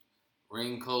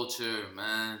Ring culture,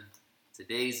 man.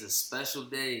 Today's a special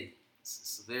day.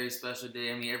 It's a very special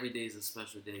day. I mean, every day is a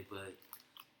special day, but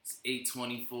it's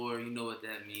 8/24. You know what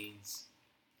that means.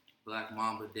 Black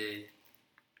Mamba Day.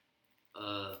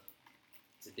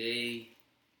 Today,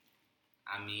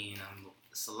 I mean,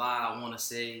 it's a lot I want to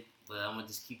say, but I'm going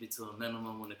to just keep it to a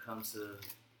minimum when it comes to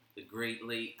the great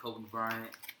late Kobe Bryant.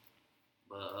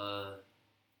 But,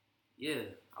 yeah,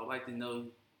 I'd like to know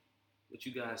what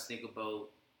you guys think about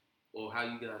or how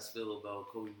you guys feel about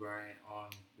Kobe Bryant on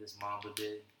this Mamba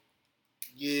Day.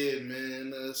 Yeah,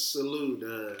 man,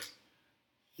 salute.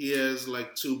 He has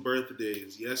like two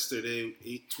birthdays. Yesterday,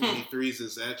 8/23 is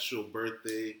his actual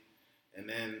birthday. And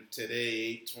then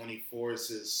today, 8/24 is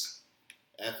his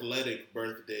athletic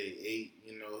birthday.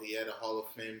 He had a Hall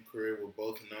of Fame career with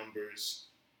both numbers.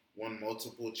 Won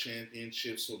multiple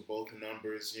championships with both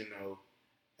numbers,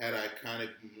 had iconic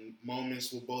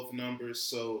moments with both numbers.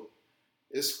 So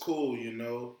it's cool,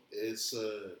 It's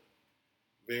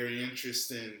very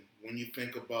interesting when you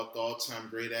think about the all-time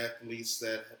great athletes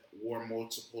that wore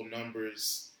multiple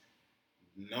numbers.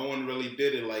 No one really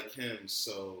did it like him,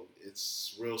 so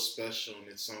it's real special in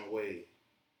its own way.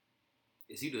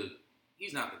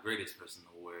 He's not the greatest person to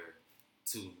wear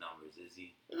two numbers, is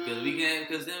he?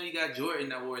 Because then we got Jordan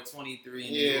that wore 23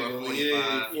 and he wore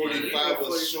 45. 45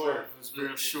 was short. Was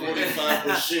real short. 45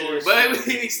 was short. But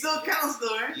he still counts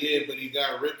though, right? Yeah, but he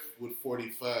got ripped with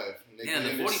 45. Yeah,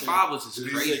 the 45 was just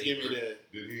crazy. He said, give me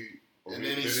that. Did he? And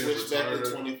then he switched back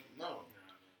to 20. No.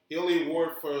 He only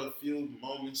wore it for a few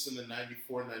moments in the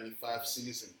 94-95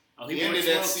 season. He ended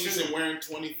that season too. Wearing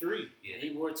 23. Yeah,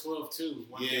 he wore 12 too.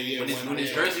 When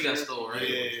his jersey got stolen, right?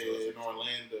 Yeah, in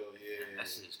Orlando. Yeah, that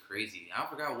shit is crazy. I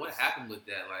forgot what happened with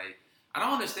that. Like, I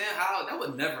don't understand how that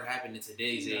would never happen in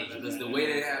today's age because the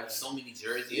way they have so many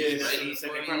jerseys. Yeah,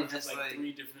 they probably have like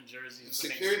 3 different jerseys.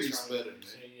 Security's better, man.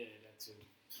 Yeah, that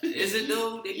too. Is it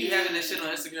though? They be having that shit on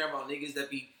Instagram about niggas that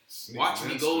be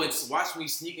watch me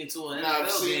sneak into an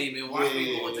NFL game and watch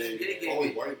me go into an NBA game.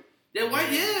 Only white. They're white,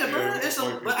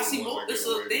 bro. But I see it's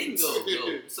a thing though.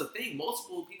 It's a thing.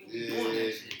 Multiple people be doing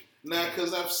that shit. Nah,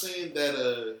 because I've seen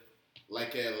that.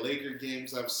 Like at Laker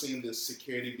games, I've seen the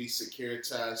security be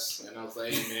Securitas, and I was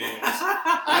like, hey, man,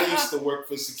 I used to work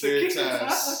for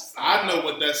Securitas. I know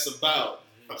what that's about.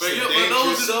 For those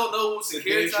who don't know what Securitas,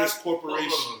 dangerous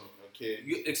corporation. Okay,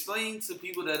 you explain to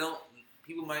people that don't.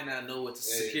 People might not know what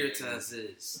Securitas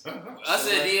is. Us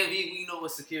at DMV, we know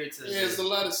what Securitas is. Yeah, there's a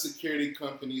lot of security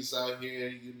companies out here.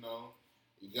 You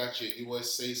got your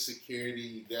USA Security,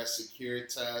 you got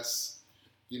Securitas.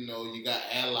 You got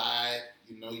Allied,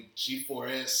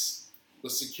 G4S.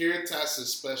 But Securitas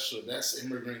is special. That's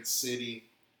Immigrant City.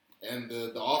 And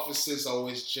the offices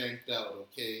always janked out,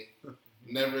 okay?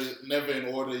 Never in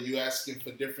order. You asking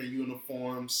for different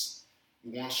uniforms.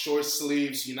 You want short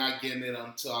sleeves, you're not getting it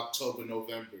until October,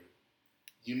 November.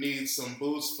 You need some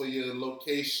boots for your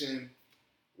location.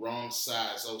 Wrong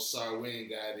size. Oh, sorry, we ain't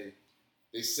got it.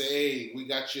 They say, hey, we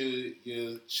got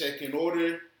your check in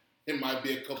order. It might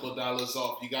be a couple dollars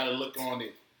off. You got to look on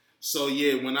it. So,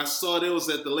 yeah, when I saw it was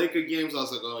at the Laker games, I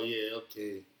was like, oh, yeah,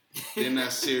 okay. They're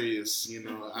not serious.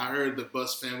 I heard the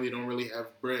Bus family don't really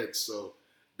have bread, so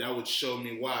that would show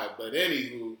me why. But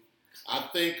anywho, I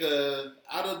think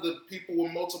out of the people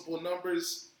with multiple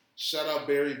numbers, shout out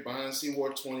Barry Bonds. He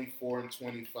wore 24 and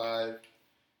 25.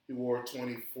 He wore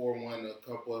 24, won a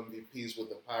couple MVPs with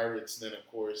the Pirates. Then, of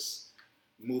course,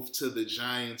 moved to the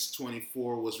Giants.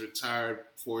 24, was retired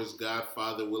for his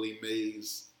godfather, Willie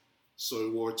Mays. So he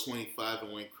wore 25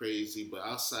 and went crazy. But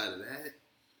outside of that,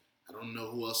 I don't know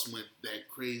who else went that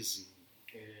crazy.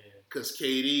 Because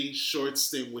KD, short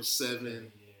stint with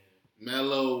 7.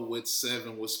 Melo with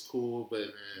 7 was cool.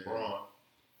 But,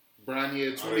 Bron,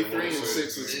 yeah, 23 and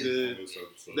 6 is good.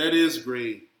 That is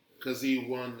great. Because he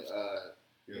won...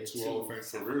 2 Hall of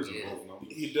Fame careers in both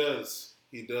numbers.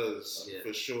 He does,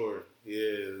 for sure.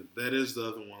 Yeah, that is the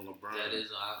other one, LeBron. That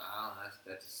is, I don't know,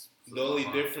 that's the only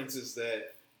difference is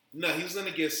that, he's going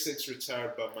to get 6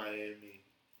 retired by Miami,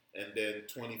 and then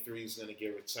 23 is going to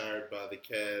get retired by the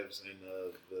Cavs.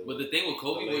 But the thing with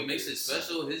Kobe, what makes it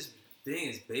special, his thing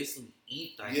is basically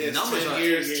the numbers 10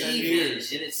 years, 10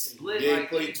 years. And it's split They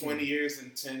played 20 years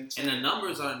and 10. And the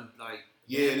numbers are like...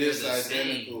 Yeah, it is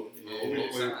identical.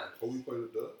 Kobe played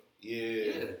with Doug?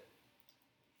 Yeah.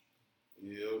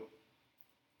 Yep.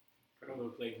 I would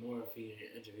have played more if he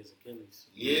injured his Achilles.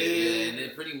 Yeah, and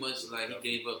then pretty much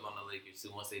he gave up on the Lakers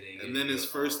too once they didn't. And then his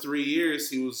first 3 years,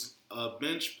 he was a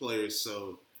bench player.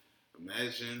 So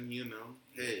imagine,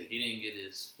 hey, he didn't get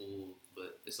his full,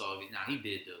 but it's all good. He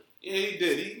did though. Yeah, he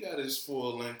did. He got his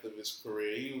full length of his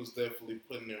career. He was definitely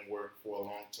putting in work for a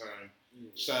long time.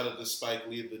 Shout out to Spike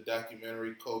Lee, the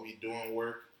documentary Kobe Doing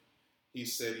Work. He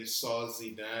said he saw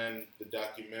Zidane, the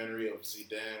documentary of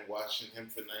Zidane, watching him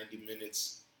for 90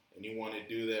 minutes, and he wanted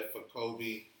to do that for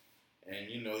Kobe. And,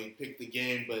 he picked the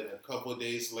game, but a couple of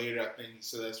days later, I think he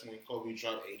said that's when Kobe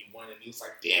dropped 81, and he was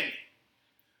like, damn it.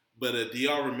 But do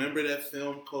y'all remember that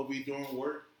film, Kobe Doing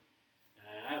Work?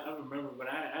 I remember, but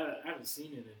I haven't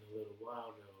seen it in a little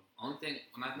while, though. Only thing,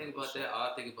 when I think about that,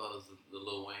 all I think about is the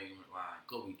Lil Wayne line,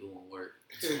 Kobe doing work,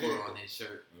 score on his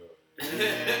shirt. The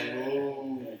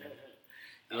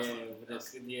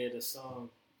song.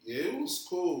 Yeah, it was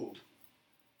cool.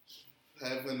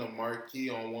 Having a marquee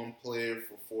on one player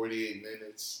for 48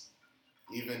 minutes.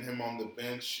 Even him on the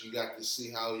bench, you got to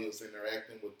see how he was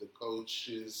interacting with the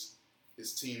coaches,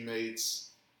 his teammates.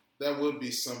 That would be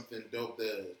something dope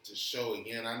to show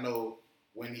again. I know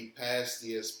when he passed,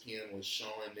 ESPN was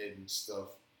showing it and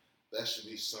stuff. That should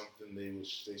be something they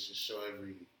should show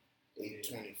every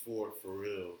 8/24 for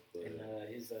real. But, and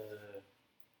his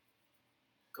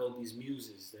Kobe's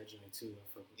Muses, that joint too.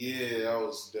 Yeah, that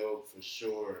was dope for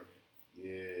sure.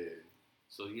 Yeah.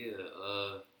 So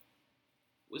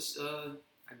what's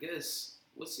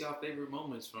y'all favorite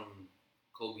moments from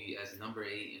Kobe as number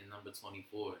 8 and number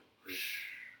 24?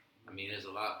 I mean, there's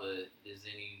a lot, but is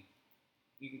any?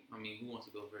 Who wants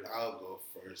to go first? I'll go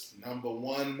first. Number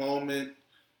 1 moment,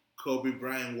 Kobe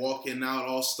Bryant walking out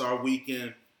All-Star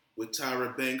Weekend with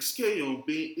Tyra Banks.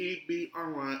 K-O-B-E-B-R-Y-A-N-T.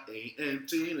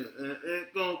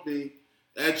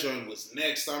 That joint was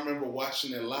next. I remember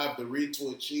watching it live, the Read to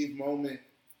Achieve moment.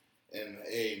 And,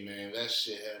 hey, man, that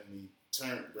shit had me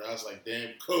turned, bro. I was like,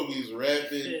 damn, Kobe's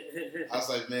rapping. I was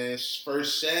like, man,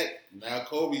 first Shaq, now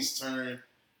Kobe's turn.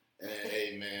 And,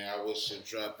 hey, man, I wish I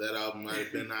dropped that album. Might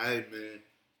have been all right, man.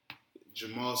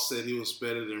 Jamal said he was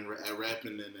better at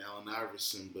rapping than Allen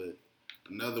Iverson, but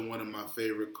another one of my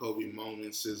favorite Kobe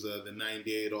moments is the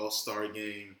 98 All-Star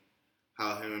Game,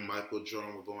 how him and Michael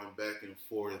Jordan were going back and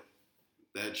forth.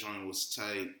 That joint was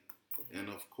tight. And,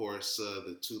 of course,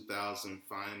 the 2000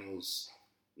 finals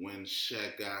when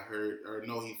Shaq got hurt. Or,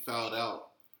 no, he fouled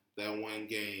out that one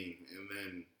game. And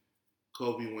then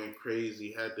Kobe went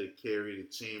crazy, had to carry the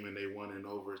team, and they won in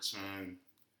overtime.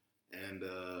 And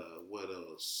what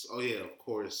else? Oh, yeah, of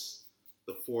course,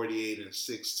 the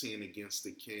 48-16 against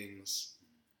the Kings.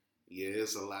 Yeah,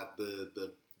 it's a lot.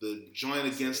 The joint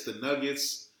against the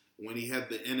Nuggets when he had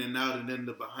the in and out and then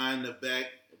the behind the back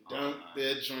dunk,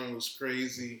 that joint was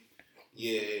crazy.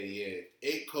 Yeah.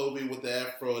 8 Kobe with the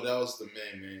afro, that was the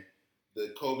man.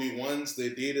 The Kobe ones, the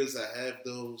Adidas, I have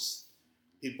those.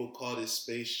 People call it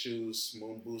space shoes,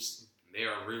 moon boost. They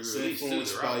are really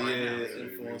influenced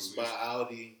by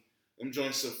Audi. Them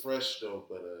joints are fresh though,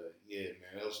 but yeah,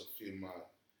 man, that was a few of my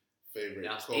favorite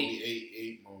Kobe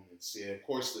 8 moments. Yeah, of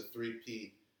course the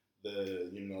 3-peat,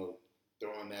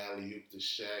 throwing the alley-oop to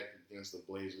Shaq against the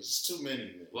Blazers. It's too many,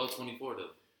 man. Well, 24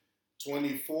 though.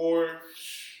 24,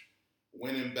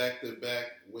 winning back-to-back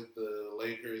with the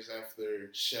Lakers after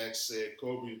Shaq said,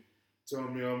 Kobe, tell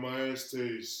me how my ass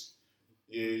tastes.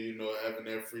 Yeah, having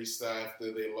that freestyle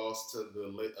after they lost to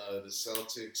the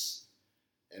Celtics.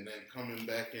 And then coming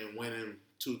back and winning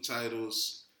 2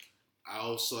 titles. I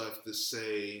also have to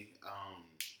say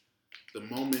the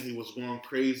moment he was going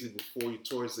crazy before he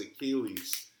tore his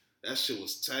Achilles, that shit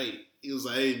was tight. He was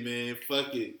like, hey, man,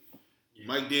 fuck it. Yeah.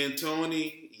 Mike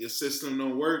D'Antoni, your system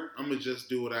don't work. I'm going to just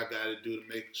do what I got to do to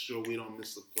make sure we don't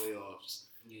miss the playoffs.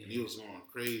 Yeah. And he was going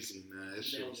crazy, man. That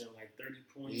shit was like 30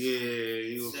 points. Yeah.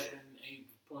 He was 7, 8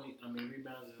 points.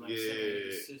 Rebounds and 7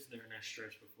 assists during that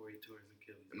stretch before he tore his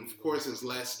Achilles. And of course, his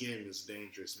last game is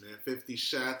dangerous, man. 50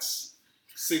 shots,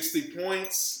 60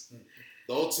 points.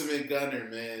 The ultimate gunner,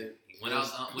 man. Went out in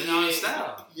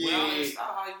style. Yeah. Went out in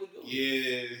style how you would do it.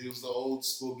 Yeah, he was the old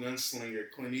school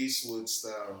gunslinger, Clint Eastwood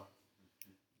style.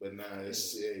 But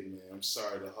it's man. I'm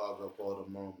sorry to hog up all the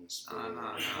moments.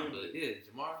 Nah. But yeah,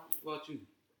 Jamar, what about you?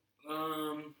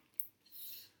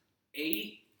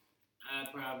 8,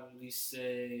 I'd probably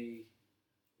say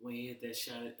when he hit that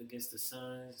shot against the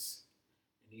Suns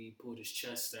and he pulled his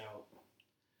chest out.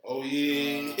 Oh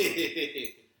yeah.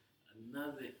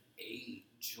 Another 8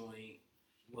 joint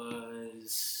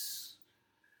was,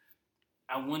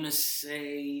 I want to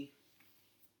say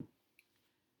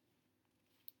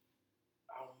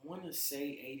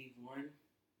 81,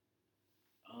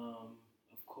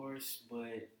 of course,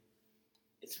 but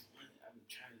it's one I'm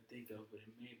trying to think of, but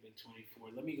it may have been 24.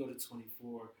 Let me go to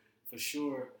 24. For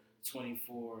sure,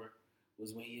 24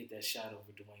 was when he hit that shot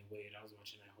over Dwayne Wade. I was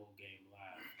watching that whole game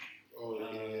live. Oh,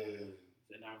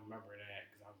 yeah. And I remember that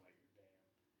because I was like,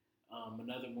 damn.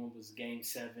 Another one was Game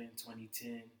 7,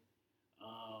 2010.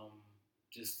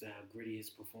 just how gritty his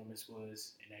performance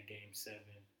was in that Game 7.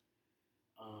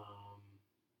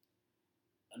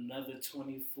 Another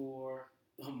 24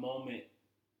 moment.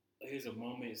 Here's a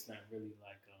moment. It's not really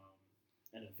like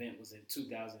an event. Was in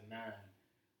 2009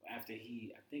 after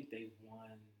I think they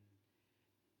won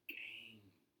game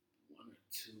 1 or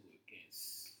 2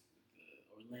 against the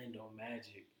Orlando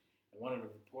Magic. And one of the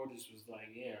reporters was like,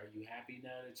 "Yeah, are you happy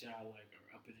now that y'all like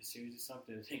are up in the series or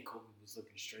something?" And then Kobe was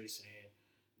looking straight, saying,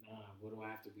 "Nah, what do I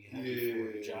have to be happy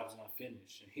for? The job's not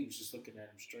finished." And he was just looking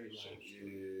at him straight, like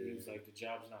he was like, "The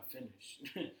job's not finished."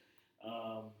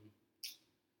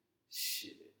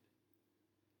 Shit.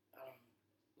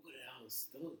 What else?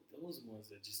 Those ones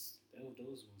that just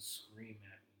those ones scream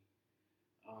at me.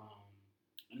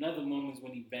 Another moment is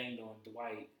when he banged on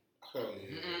Dwight. Oh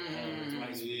yeah.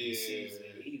 Dwight's rookie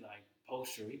season. He like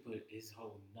poster. He put his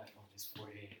whole nut on his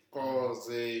forehead.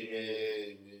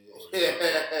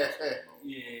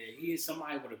 Yeah, he is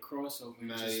somebody with a crossover.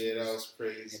 That was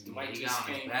crazy. And Dwight just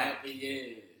came back.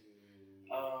 Yeah.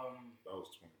 That was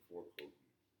 24 Kobe.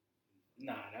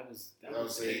 Nah, that was 8. That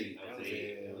was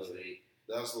 8.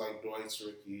 That was like Dwight's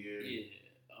rookie year.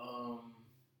 Yeah.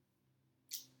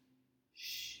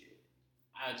 Shit.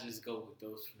 I'll just go with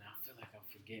those for now. I feel like I'm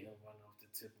forgetting one off the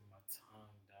tip of my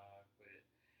tongue, dog. But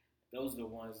those are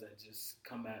the ones that just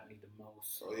come at me the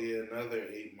most. Oh yeah, another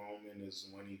 8 moment is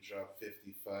when he dropped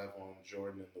 55 on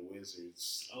Jordan and the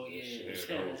Wizards. Oh yeah.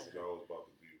 That was about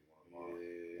to be one of my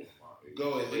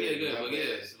Go ahead. Go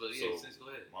ahead.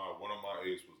 One of my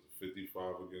 8s was the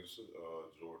 55 against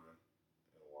Jordan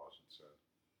in Washington.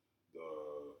 The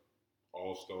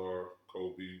All-Star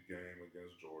Kobe game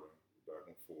against Jordan, back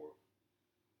and forth.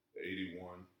 The 81,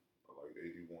 I like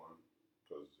 81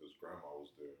 because his grandma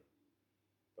was there.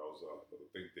 That was, I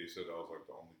think they said that was like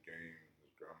the only game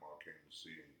his grandma came to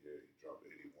see, and yeah, he dropped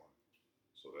 81.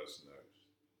 So that's next.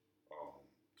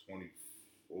 24,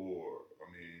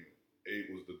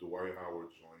 8 was the Dwight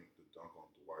Howard joint, the dunk on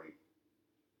Dwight.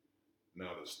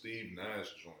 Now the Steve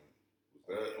Nash joint,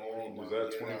 was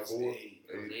that 24? 8.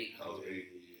 That was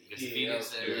 8.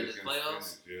 Phoenix in the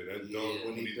playoffs. Yeah, that dunk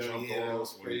when he dunked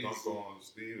on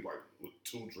Steve, like with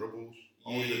 2 dribbles. I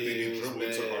don't even think he dribbled. He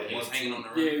took like he was one, hanging on the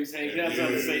rim. Yeah, he was hanging. That's what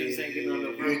I was saying. He was hanging on the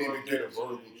rim. He didn't even get a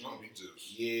vertical jump. He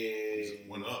just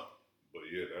went up. But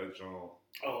yeah, that jump.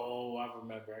 Oh, I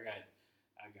remember. I got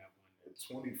one.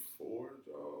 24,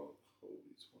 dog.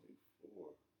 Kobe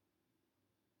 24.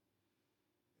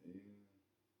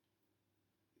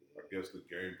 I guess the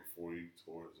game before he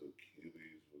tore his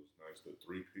Achilles was nice. The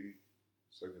 3-peat,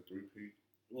 second 3-peat.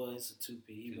 Well, it's a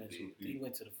 2-peat. He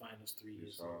went to the finals 3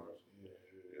 years ago. Yeah,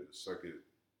 the second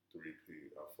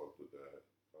 3-peat, I fucked with that.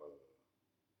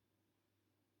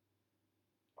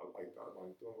 I like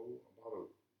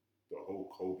the whole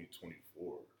Kobe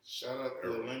 24. Shout out the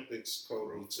Olympics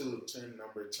Kobe too.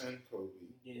 Number 10 Kobe.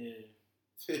 Yeah.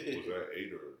 Was that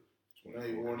 8 or 24? No,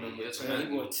 he wore number 10.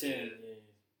 He wore 10. Yeah.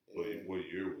 What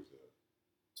year was that?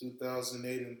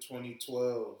 2008 and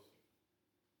 2012.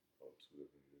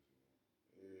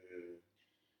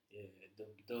 Yeah,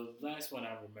 the last one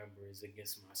I remember is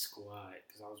against my squad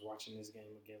because I was watching this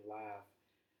game again live.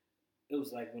 It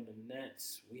was like when the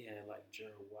Nets, we had like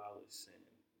Gerald Wallace and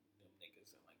them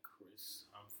niggas and like Chris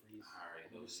Humphries.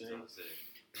 Alright, know what you're saying.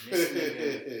 And this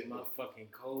nigga,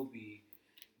 motherfucking Kobe,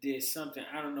 did something.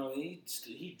 I don't know. He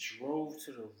drove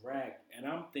to the rack, and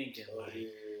I'm thinking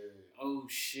oh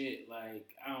shit,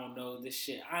 like I don't know this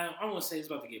shit. I won't say he's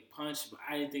about to get punched, but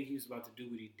I didn't think he was about to do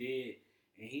what he did,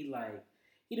 and he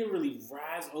didn't really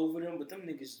rise over them, but them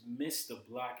niggas missed the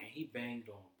block, and he banged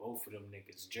on both of them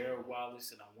niggas, Gerald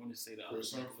Wallace, and I want to say the other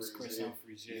nigga was Chris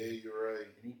Humphries. Yeah, you're right.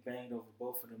 And he banged over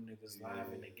both of them niggas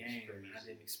live in the game, and I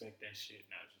didn't expect that shit,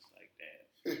 and I was just like,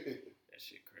 damn, that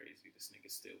shit crazy. This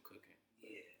nigga's still cooking.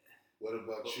 Yeah. What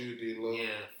about you, D-Lo?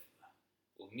 Yeah.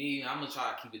 Well, me, I'm gonna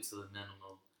try to keep it to the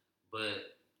minimum,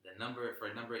 but number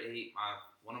 8,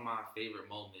 one of my favorite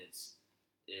moments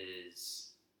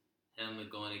is him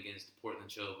going against the Portland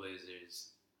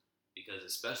Trailblazers, because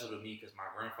it's special to me because my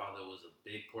grandfather was a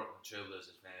big Portland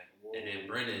Trailblazers fan. Whoa. And then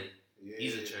Brennan,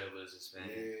 he's a Trailblazers fan.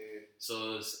 Yeah.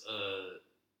 So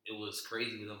it was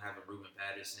crazy with them having Ruben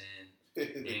Patterson.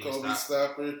 The Kobe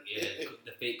stopper. Yeah,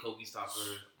 the fake Kobe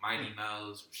stopper, Mighty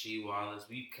Mouse, Rasheed Wallace.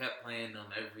 We kept playing them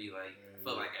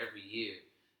felt like every year.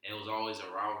 And it was always a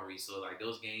rivalry. So like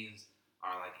those games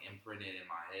are like imprinted in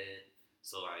my head.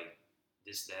 So like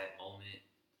just that moment.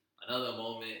 Another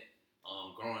moment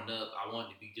Growing up, I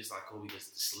wanted to be just like Kobe,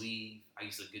 just the sleeve. I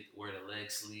used to wear the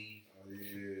leg sleeve. Oh,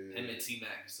 yeah. Him and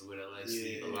T-Mac used to wear the leg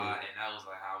sleeve a lot, and that was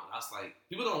like how I was like,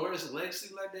 people don't wear this leg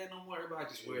sleeve like that no more. Everybody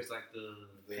just wears like the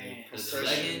leggings,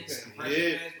 compression pants,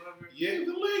 whatever. Yeah,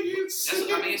 the leggings.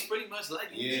 I mean, it's pretty much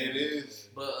leggings. Yeah, it is.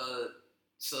 But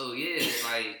so yeah,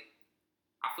 like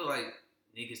I feel like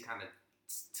niggas kind of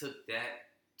took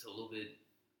that to a little bit,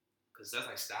 cause that's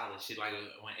like stylish shit. Like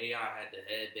when AI had the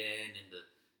headband and the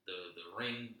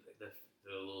ring, the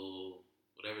little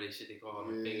whatever they shit they call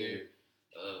it, the finger.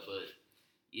 But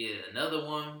yeah, another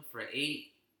one for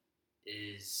 8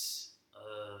 is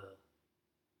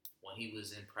when he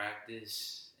was in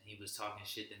practice and he was talking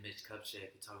shit to Mitch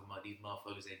Kupchak and talking about these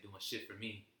motherfuckers ain't doing shit for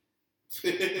me.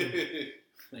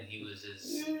 And he was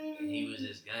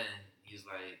just gunning. He's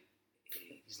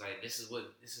like this is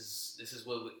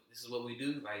what we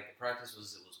do. Like the practice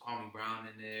was Kwame Brown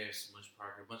in there, Smush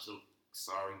Parker, a bunch of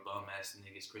sorry bum ass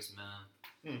niggas, Chris Milne.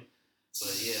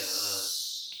 But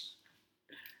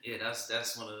yeah,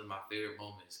 that's one of my favorite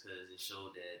moments because it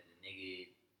showed that the nigga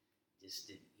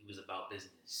he was about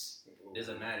business.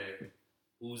 Doesn't matter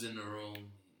who's in the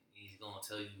room, he's gonna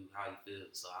tell you how he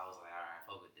feels. So I was like, all right,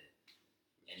 fuck with that.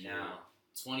 And now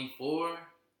 24,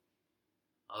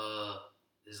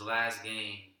 this last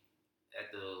game at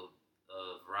the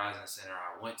Verizon Center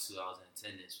I was in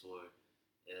attendance for.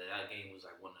 That game was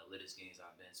like one of the littest games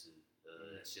I've been to.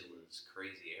 That shit was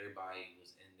crazy. Everybody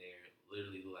was in there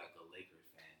literally like a Lakers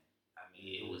fan. I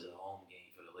mean, it was a home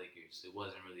game for the Lakers. It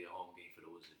wasn't really a home game for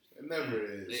the Wizards. It never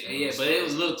is. Yeah, but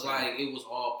it looked like it was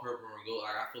all purple and gold.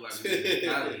 Like I feel like we was in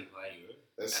Cali. Like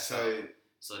that's tight.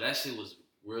 So that shit was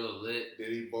real lit.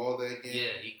 Did he ball that game?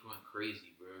 Yeah, he went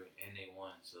crazy, bro, and they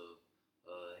won. So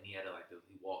and he had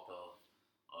he walked off.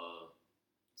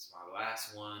 So my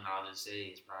last one, I'll just say,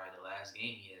 is probably the last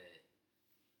game he had.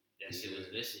 That shit was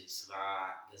vicious.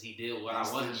 Because he did what I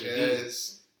wanted him to do.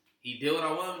 He did what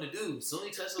I wanted him to do. As soon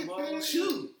as he touched the ball,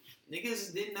 shoot.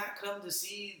 Niggas did not come to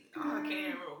see, I can't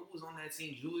remember who was on that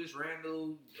team. Julius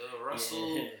Randle,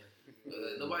 Russell. Yeah.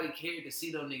 Nobody cared to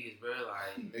see them niggas, bro.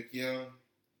 Like Nick Young.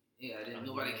 Yeah,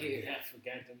 nobody cared. I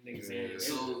forgot them niggas. Yeah.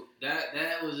 So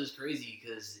that was just crazy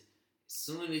because as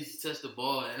soon as he touched the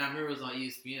ball, and I remember it was on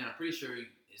ESPN, I'm pretty sure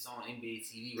it's on NBA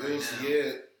TV right now.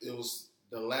 Yeah, it was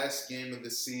the last game of the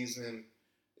season.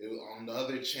 On the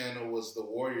other channel was the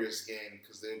Warriors game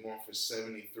because they were going for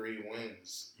 73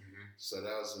 wins. Mm-hmm. So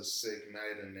that was a sick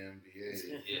night in the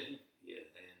NBA. yeah,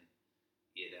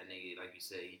 and that nigga, like you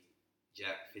say, he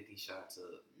jacked 50 shots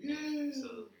up. Yeah.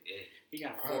 So he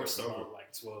got forced about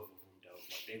like 12 of them though.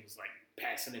 Like they was like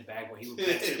passing it back when he was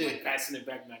passing it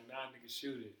back like, nah, nigga,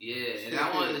 shoot it. Yeah, and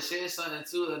I wanted to share something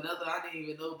too. Another, I didn't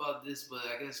even know about this, but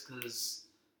I guess because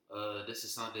this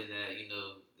is something that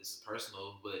this is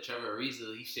personal. But Trevor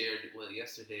Ariza, he shared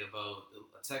yesterday about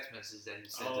a text message that he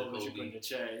sent to Kobe. You put in the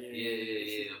chat.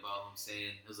 Yeah, about him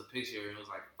saying it was a picture and it was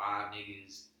like 5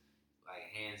 niggas like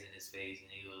hands in his face, and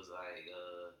he was like,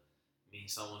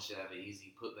 someone should have an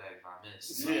easy putback if I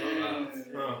miss.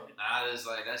 I was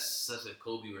like, that's such a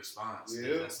Kobe response.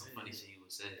 Yeah. That's some funny shit he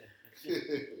would say.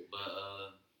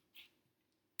 But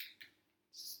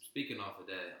speaking off of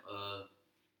that,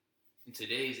 in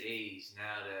today's age,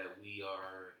 now that we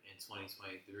are in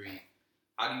 2023,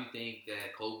 how do you think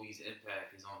that Kobe's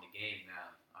impact is on the game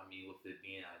now? I mean, with it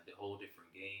being a whole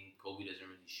different game, Kobe doesn't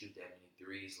really shoot that many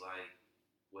threes like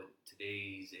what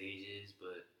today's age is,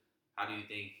 but how do you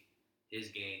think his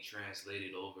game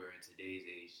translated over in today's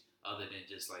age, other than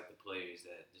just like the players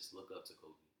that just look up to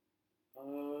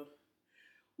Kobe?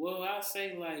 Well, I'll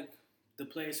say like the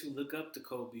players who look up to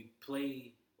Kobe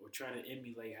play or try to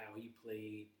emulate how he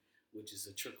played, which is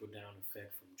a trickle down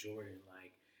effect from Jordan.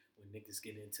 Like when niggas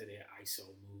get into their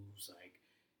ISO moves, like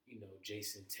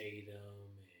Jason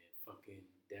Tatum and fucking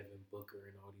Devin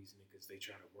Booker and all these niggas, they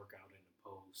try to work out in the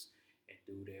post and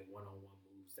do their one-on-one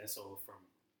moves. That's all from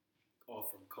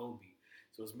Kobe.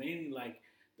 So it's mainly like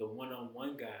the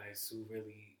one-on-one guys who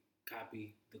really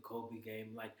copy the Kobe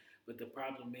game. Like, but the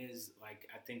problem is, like,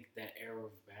 I think that era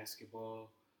of basketball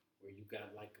where you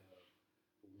got like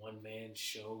a one-man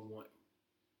show,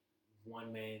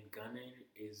 one-man gunning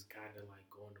is kind of like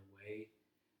going away.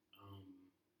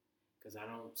 Because I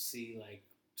don't see like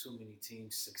too many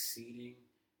teams succeeding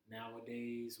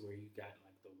nowadays where you got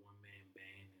like the one-man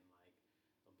band and like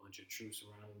a bunch of troops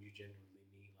around them. You generally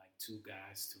need like 2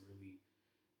 guys to really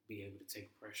be able to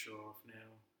take pressure off now.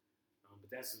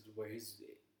 But that's where his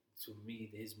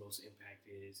most impact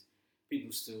is.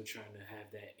 People still trying to have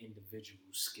that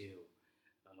individual skill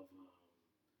of,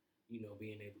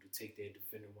 being able to take their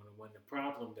defender one-on-one. The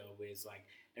problem though is like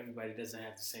everybody doesn't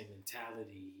have the same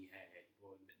mentality he had,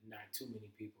 or not too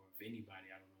many people, if anybody,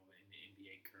 I don't know, in the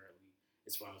NBA currently,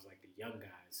 as far as like the young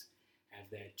guys, have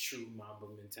that true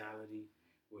Mamba mentality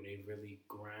where they really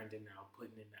grinding out,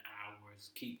 putting in the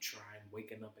hours, keep trying,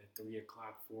 waking up at 3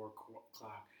 o'clock, 4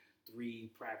 o'clock,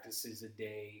 3 practices a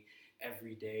day,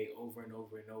 every day, over and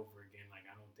over and over again. Like,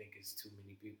 I don't think it's too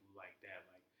many people like that.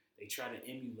 Like, they try to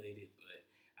emulate it, but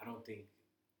I don't think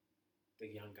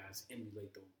the young guys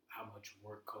emulate how much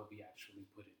work Kobe actually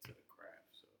put into the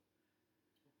craft. So,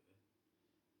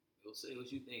 Go say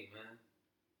what you think, man.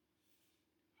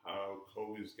 How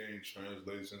Kobe's game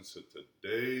translates into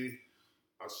today,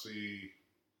 I see,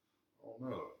 I don't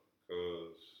know,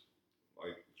 because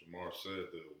like Jamar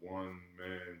said, the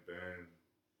one-man band,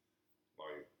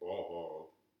 like ball hog,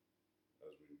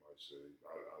 as we might say,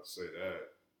 I'd say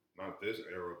that, not this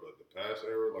era, but the past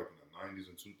era, like in the 90s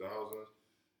and 2000s,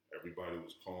 everybody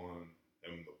was calling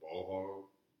him the ball hog.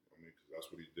 I mean, because that's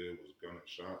what he did, was gunning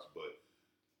shots. But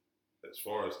as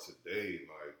far as today,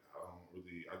 like,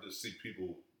 I just see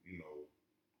people,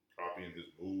 copying his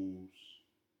moves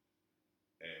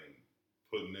and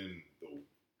putting in the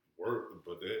work.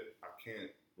 But I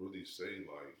can't really say,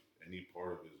 like, any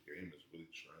part of his game is really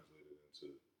translated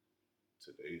into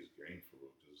today's game for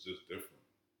real. It's just different.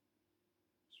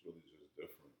 It's really just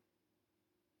different.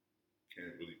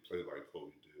 Can't really play like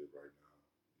Kobe did right now.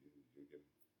 You're getting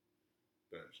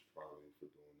benched probably for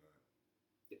doing that.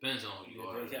 Depends on who you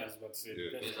are. Yeah, I was about to say,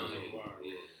 depends on who you are.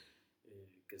 Yeah.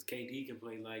 Because KD can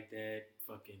play like that.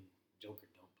 Fucking Joker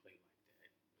don't play like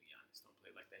that. Giannis don't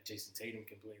play like that. Jason Tatum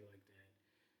can play like that.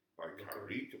 Like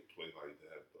Kyrie could play like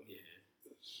that. But yeah.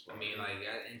 I mean, like,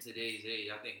 in today's age,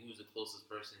 I think who's the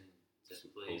closest person that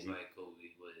plays like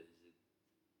Kobe? What is it?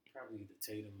 Probably either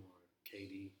Tatum or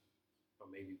KD.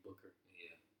 Or maybe Booker.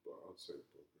 Yeah. But I'd say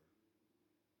Booker.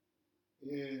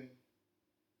 Yeah.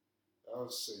 I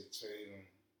would say Tatum.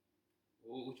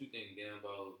 What you think, Dan,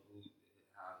 about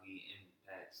how he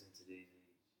impacts in today's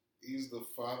age? He's the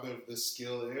father of the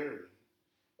skill area.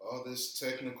 All this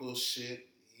technical shit,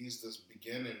 he's the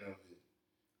beginning of it.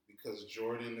 Because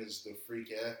Jordan is the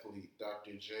freak athlete.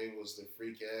 Dr. J was the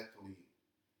freak athlete.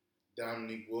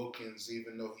 Dominique Wilkins,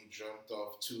 even though he jumped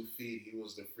off 2 feet, he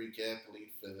was the freak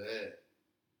athlete for that.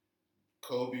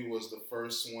 Kobe was the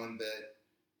first one that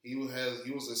he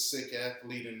was a sick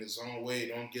athlete in his own way.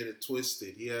 Don't get it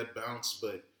twisted. He had bounce,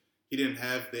 but he didn't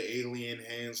have the alien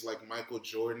hands like Michael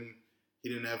Jordan. He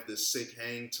didn't have the sick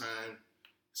hang time.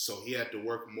 So he had to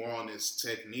work more on his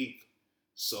technique.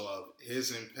 So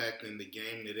his impact in the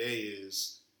game today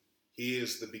is he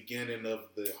is the beginning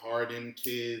of the Harden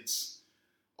kids,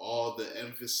 all the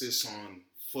emphasis on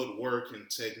footwork and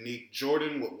technique.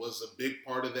 Jordan was a big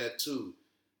part of that too.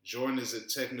 Jordan is a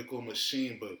technical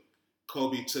machine, but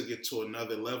Kobe took it to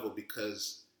another level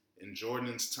because in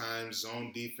Jordan's time,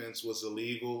 zone defense was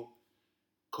illegal.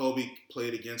 Kobe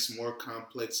played against more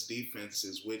complex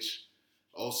defenses, which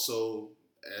also,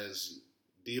 as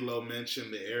D-Lo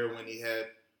mentioned, the era when he had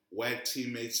whack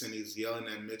teammates and he's yelling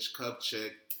at Mitch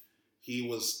Kupchak, he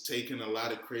was taking a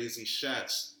lot of crazy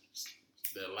shots.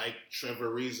 That, like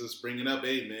Trevor Ariza's bringing up,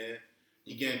 hey, man,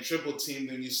 you getting triple teamed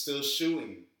and you're still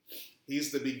shooting.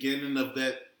 He's the beginning of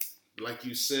that. Like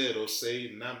you said,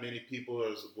 Osei, not many people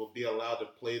will be allowed to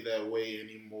play that way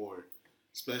anymore,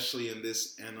 especially in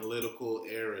this analytical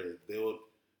era. They will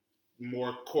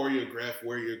more choreograph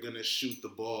where you're going to shoot the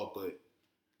ball. But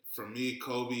for me,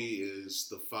 Kobe is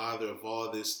the father of all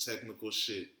this technical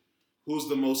shit. Who's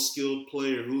the most skilled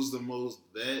player? Who's the most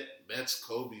that's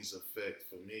Kobe's effect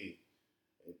for me.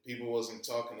 And people wasn't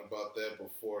talking about that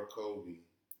before Kobe.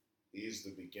 He's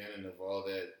the beginning of all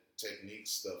that technique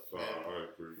stuff, man. I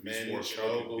agree. Manu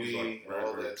Ginobili,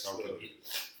 all that stuff.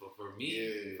 For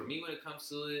me, when it comes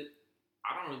to it,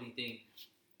 I don't really think,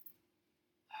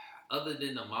 other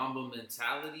than the Mamba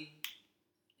mentality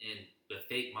and the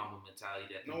fake Mamba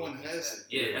mentality that no one has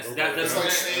it. Yeah, that's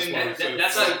like saying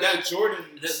that's like that Jordan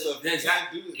stuff.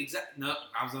 Exactly. No,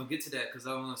 I was gonna get to that because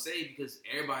I was gonna say because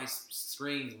everybody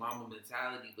screams Mamba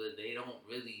mentality, but they don't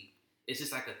really. It's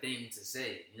just like a thing to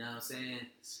say. You know what I'm saying?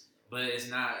 But it's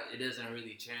not. It doesn't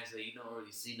really translate. You don't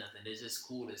really see nothing. It's just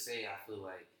cool to say. I feel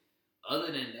like.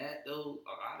 Other than that, though,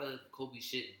 a lot of Kobe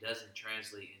shit doesn't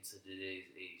translate into today's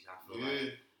age. I feel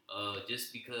like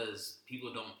just because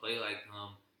people don't play like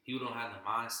him, people don't have the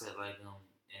mindset like him,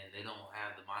 and they don't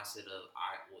have the mindset of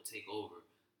I will take over.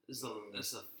 There's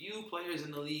a few players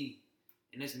in the league,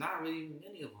 and there's not really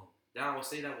many of them that I would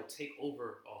say that will take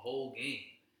over a whole game.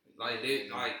 Like they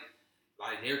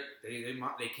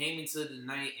came into the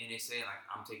night and they saying like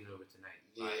I'm taking over tonight.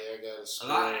 Like, I got a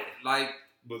lot. Like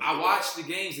I watched the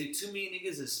games. Too many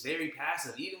niggas is very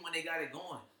passive, even when they got it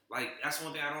going. Like, that's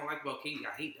one thing I don't like about KD.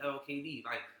 I hate that about KD.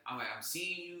 Like, I'm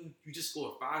seeing you just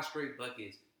scored 5 straight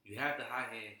buckets. You have the high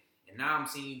hand, and now I'm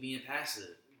seeing you being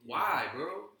passive. Why,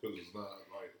 bro? Because it's not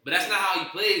like. But that's not how he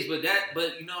plays. But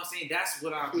you know what I'm saying? That's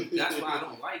what I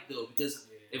don't like though. Because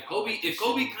if Kobe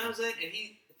comes in and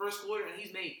he first quarter and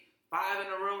he's made 5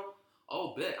 in a row,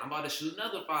 oh bet I'm about to shoot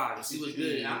another 5 and see what's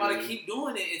good. And I'm about to keep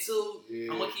doing it until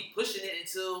I'm gonna keep pushing it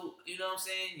until you know what I'm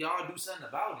saying. Y'all do something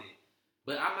about it.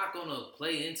 But I'm not gonna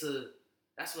play into.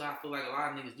 That's what I feel like a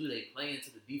lot of niggas do. They play into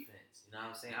the defense. You know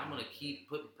what I'm saying? I'm gonna keep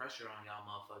putting pressure on y'all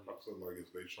motherfuckers. I feel like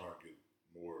they trying to get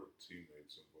more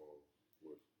teammates involved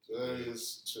with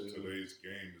today's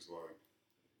game. Is like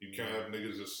you can't have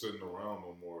niggas just sitting around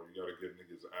no more. You gotta get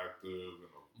niggas active.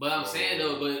 But I'm saying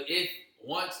though, but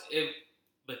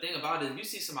think about it, if you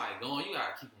see somebody going, you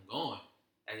gotta keep them going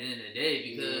at the end of the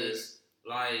day because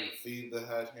like feed the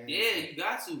hot hand. Yeah, you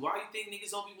got to. Why you think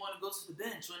niggas don't be want to go to the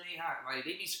bench when they hot? Like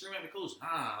they be screaming at the coach.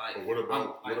 Nah, like. But what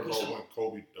about when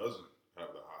Kobe doesn't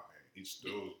have the hot hand? He's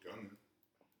still gunning.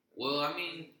 Well, I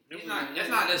mean, that's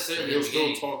not necessarily he'll every still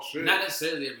game. Talk shit. Not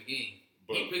necessarily every game.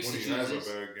 But he picks when he has a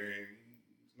bad game,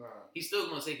 he's not. He's still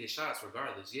gonna take his shots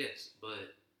regardless, yes.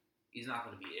 But he's not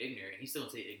gonna be ignorant. He's still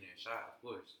gonna take ignorant shot, of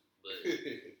course. But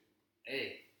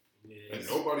hey, and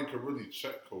nobody could really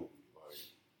check Kobe.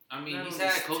 I mean, he's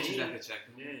had coaches that could check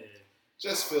him. Yeah.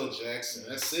 Just Phil Jackson.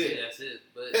 That's it. Yeah, that's it.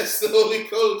 But that's the only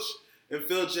coach. And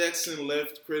Phil Jackson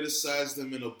left, criticized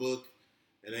them in a book,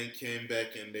 and then came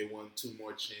back and they won 2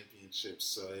 more championships.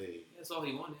 So hey, that's all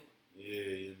he wanted. Yeah,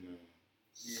 you know.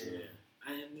 Yeah. So.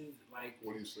 I mean, like,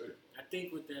 what do you say? I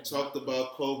think with that talked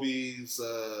about Kobe's,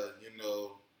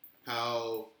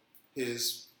 how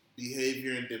his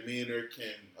behavior and demeanor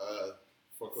can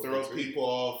throw people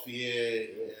off,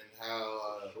 and how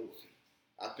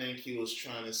I think he was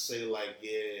trying to say, like,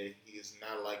 he is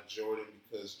not like Jordan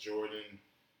because Jordan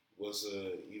was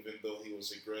even though he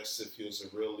was aggressive, he was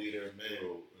a real leader, man.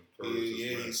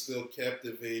 He still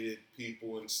captivated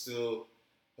people and still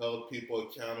held people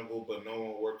accountable, but no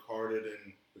one worked harder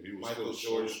than Michael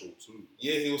Jordan. Too.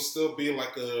 Yeah, he will still be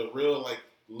like a real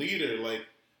leader,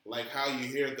 like how you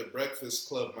hear at the Breakfast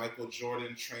Club, Michael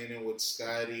Jordan training with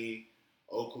Scottie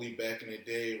Oakley back in the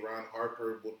day. Ron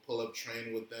Harper would pull up,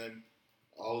 train with them.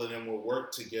 All of them would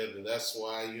work together. That's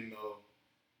why,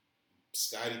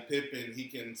 Scottie Pippen, he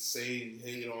can say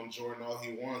hate on Jordan all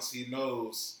he wants. He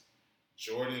knows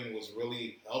Jordan was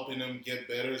really helping him get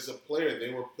better as a player.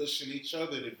 They were pushing each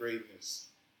other to greatness.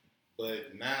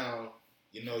 But now,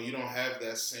 you don't have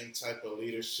that same type of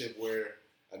leadership where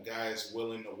a guy is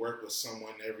willing to work with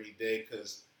someone every day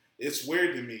because it's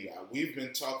weird to me. We've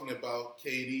been talking about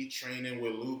KD training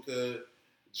with Luka,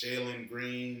 Jalen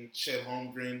Green, Chet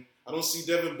Holmgren. I don't see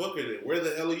Devin Booker there. Where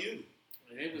the hell are you?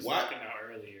 It was working out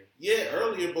earlier. Yeah,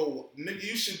 earlier, but nigga,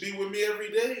 you should be with me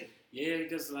every day. Yeah,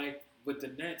 because with the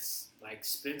Nets,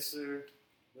 Spencer,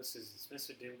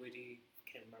 Spencer Dinwiddie,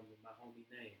 can't remember my homie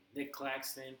name, Nick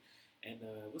Claxton, and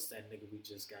what's that nigga we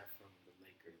just got from the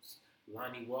Lakers,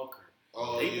 Lonnie Walker.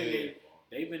 Oh,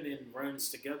 They've been in runs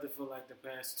together for the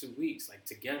past 2 weeks,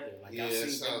 together. I've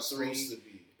seen them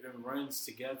 3 in runs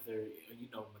together.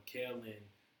 Mikhail and the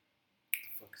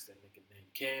fuck is that nigga name?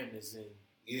 Cam is in.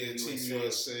 Yeah, Team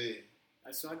USA.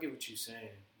 So I get what you're saying,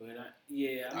 but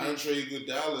Andre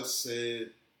Iguodala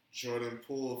said Jordan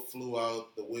Poole flew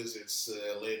out the Wizards to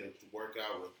LA to work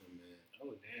out with him, man.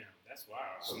 Oh damn, that's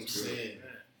wild. So I'm saying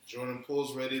Jordan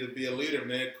Poole's ready to be a leader,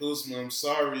 man. Kuzma, I'm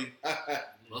sorry.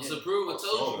 Most improved,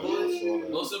 I told you, boys.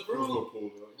 Most improved.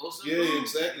 Yeah,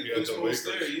 exactly. He had the Lakers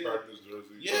there, practice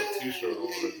jersey, T-shirt on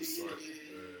at this joint.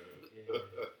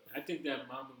 I think that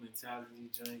Mamba mentality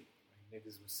joint, like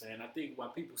niggas was saying, I think why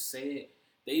people say it,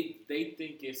 they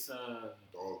think it's dog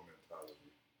mentality.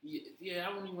 Yeah,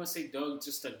 I don't even want to say dog,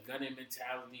 just a gunning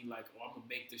mentality. I'm gonna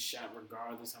make the shot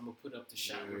regardless. I'm gonna put up the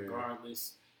shot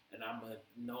regardless, and I'm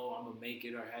gonna make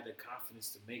it or had the confidence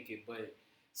to make it. But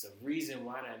it's a reason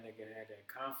why that nigga had that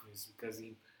confidence because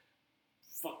he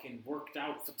fucking worked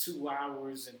out for 2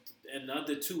 hours and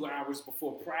another 2 hours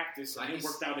before practice, and then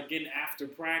worked out again after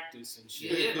practice and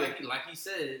shit. Yeah, like he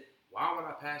said, why would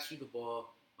I pass you the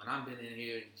ball when I've been in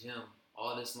here in the gym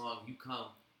all this long? You come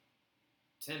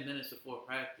 10 minutes before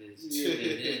practice, and then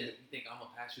you think I'm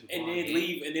gonna pass you the ball, and then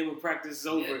leave, and then when practice is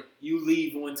over, you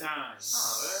leave on time. I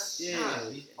used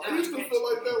to feel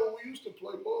like that when we used to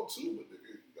play ball too, but nigga,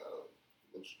 you gotta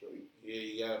look straight. Yeah,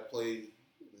 you gotta play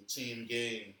the team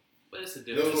game. But it's a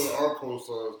difference. That's what our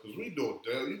co-stars, because we do it,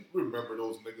 Dad. You remember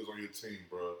those niggas on your team,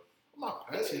 bro. I'm not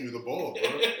passing you the ball,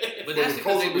 bro. But that's the because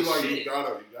coach they will be was like, shit. you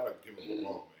gotta give him the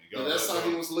ball, man. You But that's how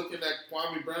he was looking at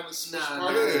Kwame Brown and Smush Nah,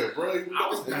 Parker. Yeah, bro. I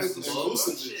was basketball,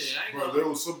 Vucevic. Bro, there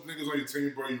was some niggas on your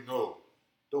team, bro.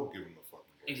 Don't give him the fucking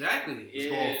ball. Exactly. It's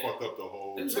going to fuck up the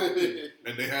whole. Exactly.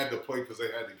 And they had to play because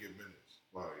they had to get minutes.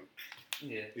 Like,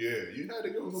 Yeah. you had to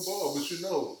give him the ball, but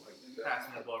Pass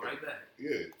him the ball right back.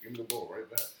 Yeah, give him the ball right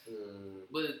back.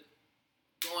 But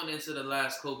going into the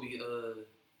last Kobe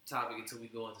topic until we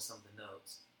go into something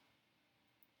else.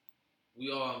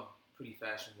 We all pretty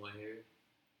fashionable in here.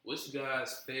 What's your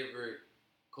guys' favorite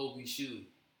Kobe shoe?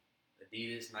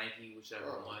 Adidas, Nike,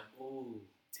 whichever one. Oh,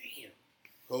 damn.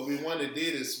 Kobe won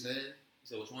Adidas, man. You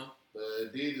said which one? The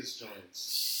Adidas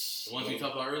joints. The ones we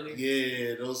talked about earlier?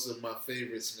 Yeah, those are my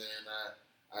favorites, man.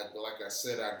 I like I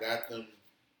said, I got them.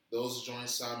 Those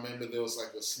joints, I remember there was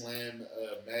like a Slam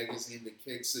magazine, the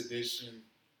Kicks edition.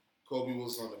 Kobe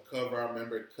was on the cover. I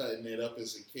remember cutting it up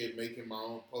as a kid, making my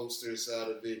own posters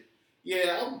out of it.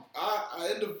 Yeah, I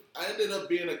ended up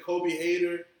being a Kobe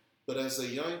hater, but as a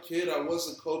young kid, I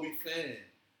was a Kobe fan.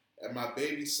 At my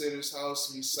babysitter's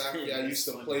house, Misaki, I used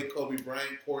to play Kobe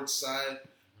Bryant courtside.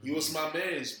 He was my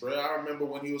man's, bro. I remember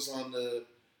when he was on the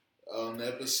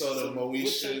episode of Moesha.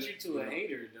 What turned you to a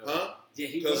hater, though? Huh? Yeah,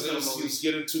 because he was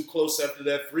getting too close after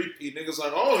that three-peat. Niggas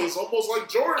like, oh, he's almost like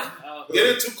Jordan.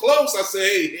 Getting too close. I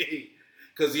say, hey.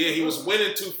 Because, he was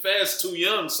winning too fast, too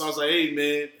young. So I was like, hey,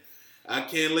 man, I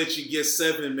can't let you get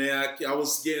 7, man. I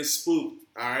was getting spooked,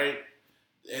 all right?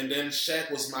 And then Shaq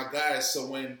was my guy. So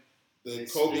when the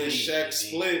Kobe and Shaq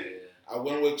split, I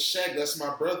went with Shaq. That's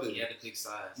my brother. He had to pick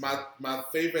sides. My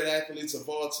favorite athletes of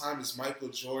all time is Michael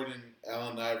Jordan,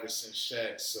 Allen Iverson,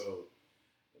 Shaq. So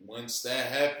once that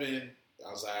happened,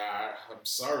 I was like, I'm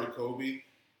sorry, Kobe.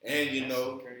 And hey,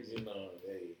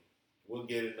 we'll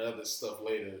get into other stuff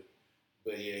later.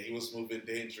 But yeah, he was moving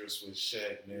dangerous with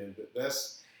Shaq, man. But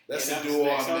that's a duo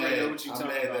I'm mad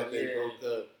that they broke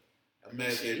up. I'm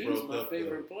mad they broke up. He was my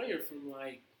favorite player from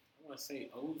I want to say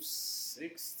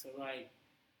 06 to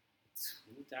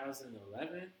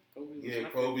 2011. Kobe was my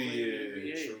Kobe,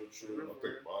 favorite true. I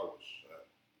think mine was Shaq.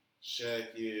 Shaq,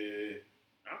 yeah.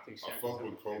 I don't think Shaq. I fuck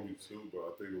with Kobe too, but I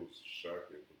think it was Shaq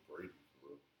and McGrady for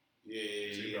real.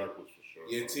 Yeah. T-Mac was for sure.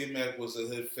 Yeah, T-Mac was a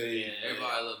hood fade. Yeah,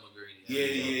 everybody loved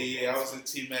McGrady. Yeah. I was a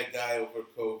T-Mac guy over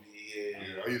Kobe.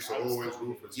 Yeah, I used to always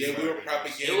root for T-Mac. Yeah, we were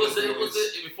propaganda. It was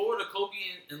before the Kobe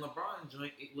and LeBron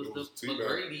joint. It was the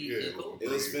McGrady and Kobe. It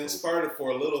was Vince Carter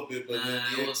for a little bit, but then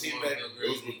T-Mac. It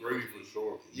was McGrady for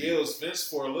sure. Yeah, it was Vince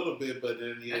for a little bit, but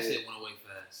then that shit went away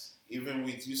fast. Even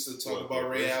we used to talk about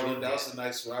Ray Allen. That was a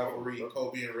nice rivalry.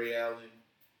 Kobe and Ray Allen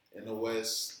in the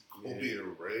West. Kobe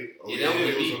and Ray. That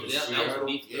was a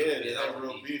beef. That was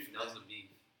real beef. That was a beef.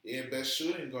 Yeah, best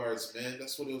shooting guards, man.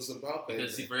 That's what it was about back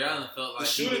because then. Ray Allen felt like the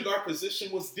shooting guard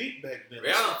position was deep back then.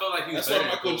 Ray Allen felt like he was. That's why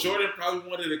Michael Jordan probably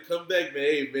wanted to come back, man.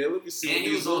 Hey, man, let me see. And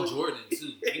he was on Jordan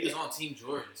too. He was on Team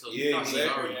Jordan, so he thought he was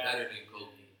already better than Kobe.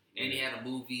 And he had a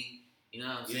movie. You know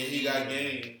what I'm saying? Yeah, he got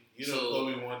game. You know,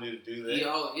 Kobe wanted to do that.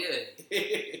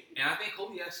 And I think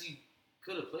Kobe actually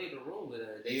could have played a role with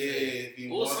that.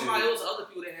 Somebody else, other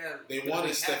people they had. They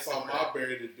wanted Stephon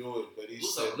Marbury to do it, but he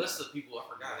said a list of people I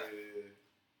forgot.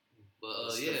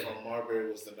 But Stephon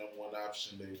Marbury was the number one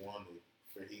option they wanted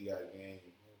for he got game.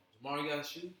 Tomorrow you got a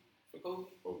shoe for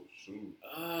Kobe? Oh shoot!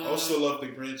 I also love the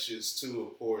Grinches too,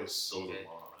 of course. Those are mine.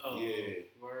 Oh, yeah.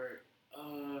 Word.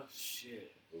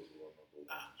 Shit. Those are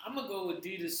my I'm gonna go with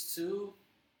Adidas too.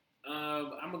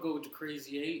 I'm gonna go with the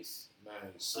Crazy Eights.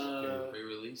 Nice. Okay.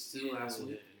 Re-release too last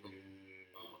week.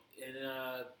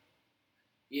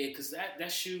 And cause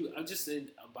that shoe, I'm just saying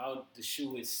about the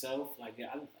shoe itself. Like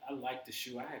I like the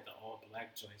shoe. I had the all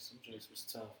black joints. Some joints was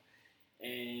tough,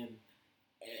 and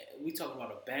we talk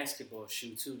about a basketball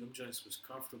shoe too. Them joints was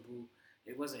comfortable.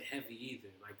 It wasn't heavy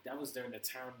either. Like that was during the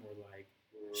time where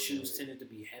shoes tended to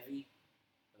be heavy.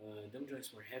 Them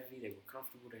joints were heavy. They were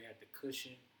comfortable. They had the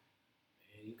cushion,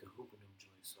 and you could hoop in them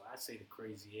joints. So I'd say the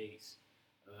Crazy Eights.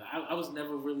 I was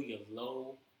never really a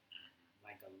low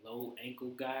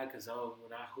ankle guy because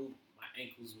when I hooped, my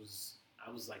ankles I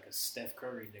was like a Steph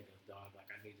Curry nigga, dog. Like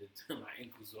I needed my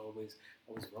ankles always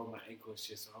roll my ankle and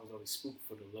shit. So I was always spooked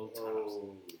for the low tops.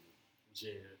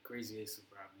 Yeah, Crazy Eights would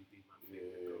probably be my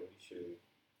favorite Kobe shoe.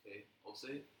 Okay, I'll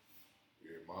say.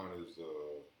 Yeah, mine is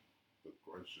the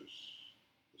Grinches,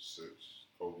 the 6,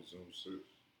 Kobe Zoom 6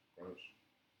 Grinch.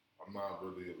 I'm not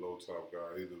really a low top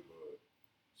guy either, but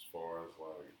as far as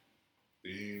like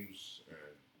themes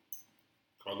and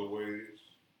colorways,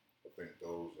 I think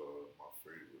those are my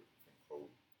favorite from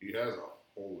Kobe. He has a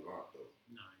whole lot though.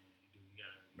 No, you do.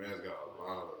 Man's got a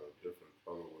lot of different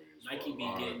colorways. Nike be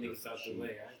getting niggas out the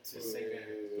way. I just say that.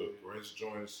 The Grinch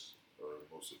joints are the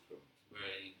most appealing.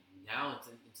 Right. now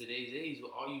in today's age,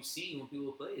 all you see when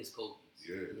people play is Kobe's.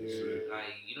 Yeah, that's it. Like,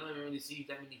 you don't even really see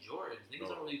that many Jordans. Niggas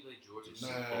don't really play Jordans.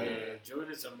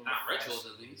 Jordans are more not retros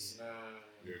fashion. at least.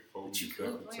 Yeah, Kobe's But you could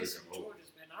definitely play some taking over.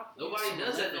 Jordans, man. I play Nobody some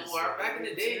does that no 11s, more. Back in bro.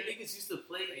 the day, niggas used to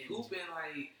play hoop in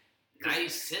like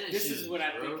nice tennis This shoes. is what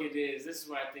I bro. think it is. This is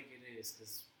what I think it is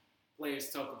because players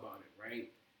talk about it, right?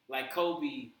 Like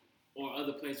Kobe or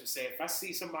other players would say, if I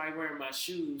see somebody wearing my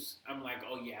shoes, I'm like,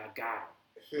 oh yeah, I got him.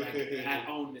 Like I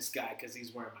own this guy because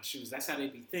he's wearing my shoes. That's how they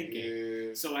be thinking.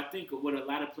 Yeah. So I think what a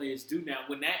lot of players do now,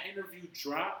 when that interview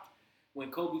dropped,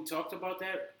 when Kobe talked about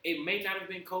that, it may not have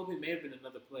been Kobe, it may have been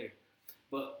another player.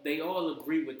 But they all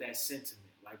agree with that sentiment.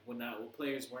 Like when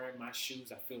players wearing my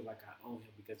shoes, I feel like I own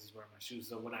him because he's wearing my shoes.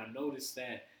 So when I noticed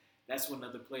that, that's when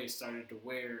other players started to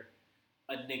wear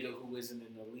a nigga who isn't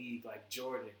in the league like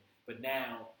Jordan. But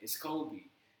now it's Kobe.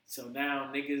 So now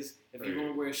niggas, if you're going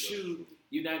to wear a shoe,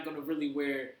 you're not going to really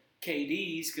wear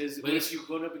KDs because if you're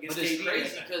going up against KD. But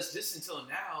it's crazy because just until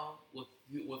now,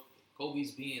 with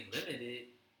Kobe's being limited,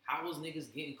 how was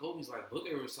niggas getting Kobe's? Like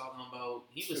Booker was talking about,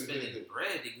 he was spending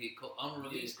bread to get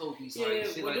unreleased Kobe's, like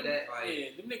shit like that.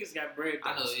 Like, them niggas got bread.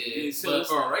 I know, So but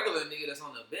for a regular nigga that's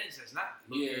on the bench, that's not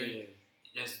Booker, yeah.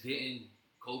 that's getting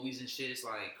Kobe's and shit, it's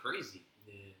like crazy.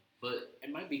 Yeah. But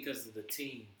it might be because of the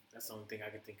team. That's the only thing I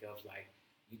can think of. Like,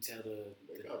 you tell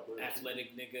the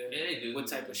athletic nigga what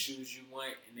type of shoes you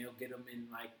want, and they'll get them in,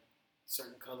 like,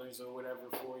 certain colors or whatever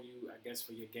for you, I guess,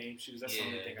 for your game shoes. That's the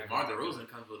only thing I can DeMar think of. DeRozan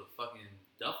comes with a fucking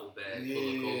duffel bag full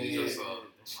of Kobe's. Yeah, I saw.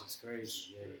 that shit's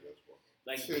crazy. Yeah. That's wild.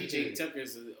 Like, PJ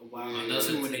Tucker's a wild Yeah. nigga,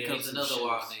 too, when it comes He's to another shoes.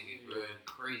 wild nigga, bro.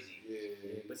 Crazy.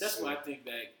 Yeah, But that's why I think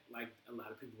that, like, a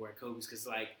lot of people wear Kobe's because,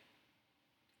 like,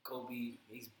 Kobe,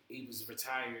 he was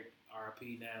retired,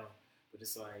 RIP now, but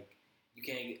it's like, you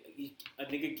can't, a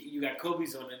nigga, you got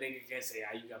Kobe's on, a nigga can't say,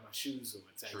 you got my shoes on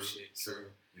type True, shit. true. So,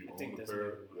 You I own think the that's pair? what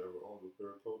it You ever owned a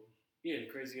pair of Kobe's? yeah, the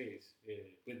Crazy Eights. Yeah.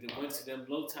 But the ones, them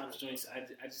low tops joints,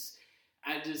 I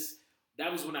just,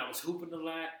 that was when I was hooping a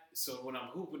lot. So when I'm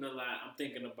hooping a lot, I'm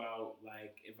thinking about,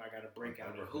 like, if I got to break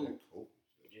out a hoop.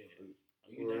 Yeah. Oh,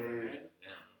 you never had it?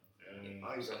 Yeah.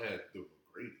 I used to have the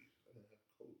McGrady. I didn't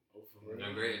have Kobe. Oh, for real?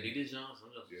 They're great. Adidas Jones,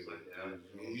 I'm just Yeah, like yeah.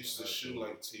 that. He used to shoot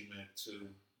like T-Mac too.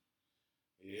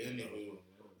 Yeah, anyway,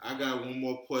 I got one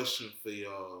more question for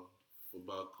y'all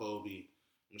about Kobe.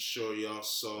 I'm sure y'all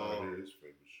saw. His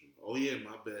favorite shoe. Oh yeah,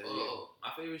 my bad. Oh, my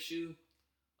favorite shoe?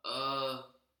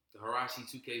 The Hirachi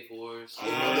 2K4s. I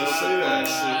was about to say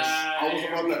that. I was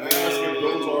about to ask if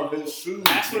those are his shoes.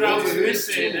 That's what I was Those are his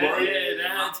missing. too, right?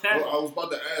 Yeah, I was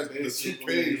about to ask the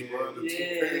 2Ks, bro. The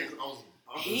 2Ks.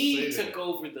 he took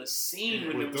over the scene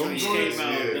when With them them joints joints, came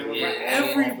out. yeah. man. Yeah.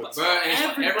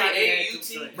 Everybody Every had AAU them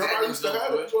team. joints. Remember, I used to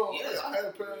have it, Joe. Yeah. I had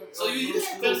a pair of So you those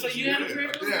had those, so you had a pair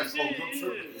of those? Yeah,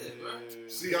 Yeah.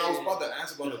 See, I was about to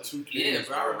ask about the 2Ks. Yeah,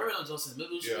 bro. I remember them Johnson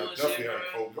middle school Yeah, and definitely shit, had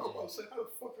bro. Kobe. I was about to say, how the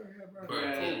fuck I had Bro.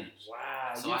 Kobe's?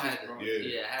 Wow. So you I just had, brought-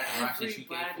 I had Hirachi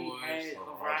Everybody 2K4s. had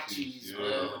Hirachis, Yeah,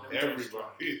 bro.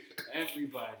 everybody.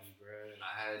 Everybody, bro.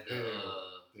 I had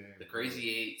Damn, the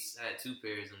Crazy Eights. I had two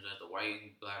pairs of them, the white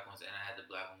and black ones, and I had the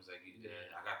black ones like you did.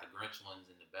 I got the Grinch ones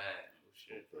in the bag. Oh,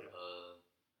 shit.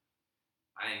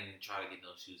 I didn't try to get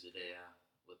no shoes today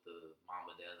with the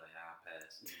mama dad. Like, I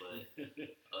passed.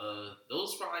 But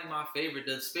those probably my favorite.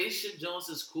 The Spaceship Jones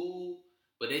is cool,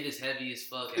 but they just heavy as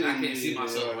fuck, and I can't see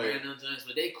myself wearing them joints.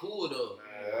 But they cool though.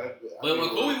 But when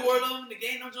Kobe wore them, the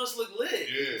game them joints look lit.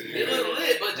 They look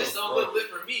lit, but just don't look lit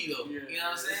for me though. You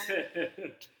know what I'm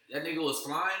saying? That nigga was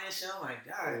flying and shit. I'm like,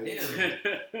 God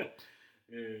damn.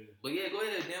 But yeah, go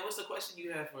ahead, Dan. What's the question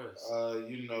you have for us?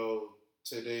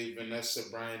 Today Vanessa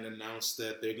Bryant announced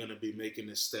that they're gonna be making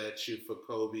a statue for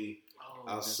Kobe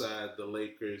outside the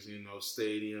Lakers,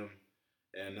 stadium.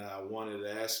 And I wanted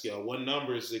to ask y'all, what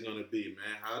number is it gonna be,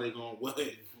 man? How they gonna what?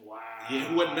 Wow.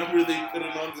 Yeah, what number they putting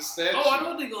on the statue? Oh, I know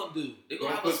what they're gonna do. They're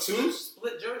gonna have a put two?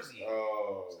 split jersey.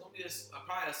 Oh. It's gonna be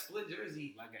probably a split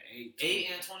jersey, Like an 8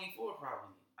 and 24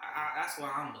 probably. That's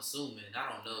what I'm assuming.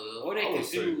 I don't know though. Or they I could would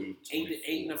say do do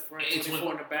 8 in the front, 8,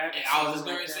 24 in the back. I was just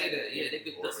something going to say that. Yeah, they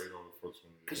could. Or 8 on the front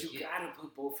 20. Because you Yeah. gotta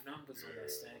put both numbers on that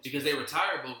statue. Because they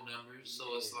retired both numbers,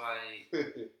 so it's like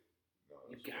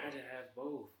You gotta have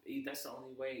both. That's the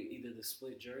only way. Either the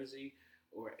split jersey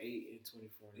or 8 and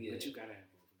 24. Yeah. But you gotta have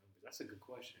both numbers. That's a good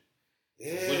question.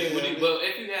 Yeah. Well,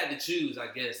 if you had to choose, I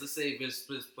guess, let's say if it's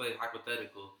play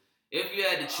hypothetical. If you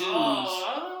had to choose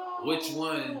which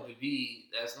one would be,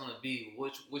 that's gonna be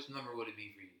which number would it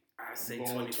be for you? I say I'm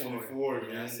going 24. 24,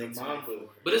 man. I say The Mamba. 24.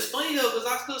 But it's funny though, because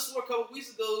I could have swore a couple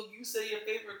weeks ago you said your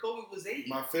favorite Kobe was 8.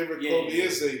 My favorite Yeah, Kobe yeah.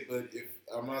 is 8, but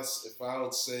if I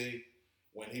would say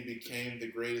when he became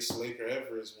the greatest Laker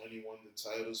ever is when he won the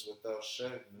titles without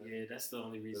Shaq. Man. Yeah, that's the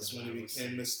only reason. That's when he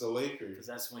became Mr. Laker. Because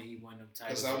that's when he won them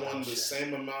titles. Because I won the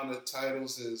same amount of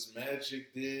titles as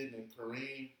Magic did and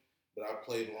Kareem, but I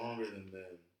played longer than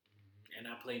them. And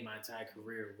I played my entire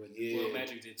career with. Yeah, well,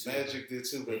 Magic did too. Magic did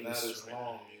too, but not as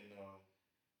long, you know.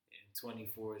 And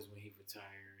 24 is when he retired.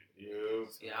 Yeah.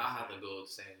 So, Yeah, I'll have to go with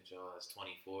the same with y'all as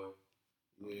 24.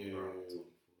 Yeah.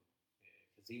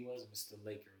 Because he was Mr.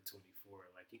 Laker in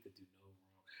 24. Like, he could do no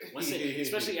wrong.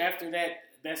 Especially after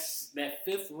that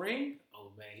fifth ring.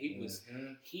 Oh, man.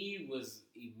 He was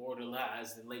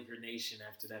immortalized in Laker Nation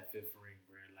after that fifth ring,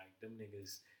 bro. Like, them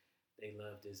niggas, they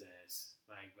loved his ass.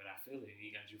 Like, but I feel it.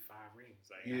 He got you 5 rings.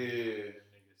 Like, yeah.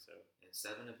 Niggas, so. And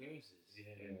 7 appearances.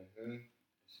 Yeah.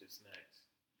 It's just nice.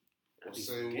 I'll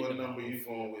say, what number you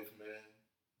going with, man?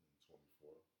 24.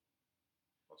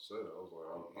 I said it. I was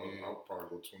like, I'll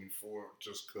probably go 24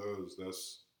 just because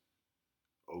that's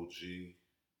OG.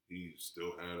 He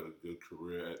still had a good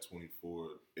career at 24.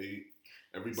 8.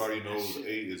 Everybody knows 8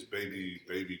 is baby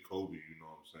Kobe, you know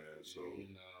what I'm saying? So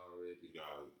you know already. You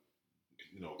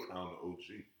got, crown the OG.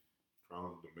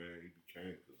 Crown the man he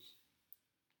became. Because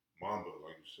Mamba,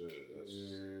 like you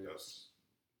said, that's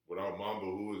without Mamba,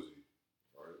 who is he?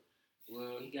 Right?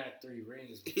 Well, he got 3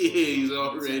 rings. Yeah, he's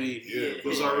already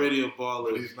a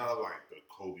baller. But he's not like the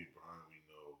Kobe Bryant we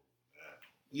know now.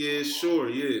 Yeah, sure.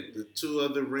 Yeah, the 2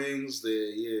 other rings there.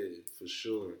 Yeah, for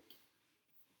sure.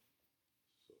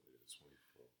 So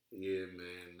yeah, 24. Yeah,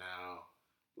 man. Now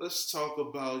let's talk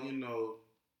about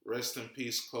rest in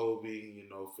peace, Kobe.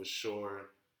 For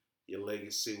sure, your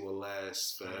legacy will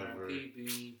last forever.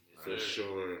 For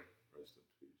sure.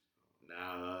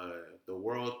 Now, the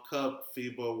World Cup,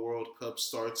 FIBA World Cup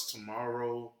starts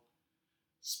tomorrow.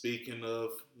 Speaking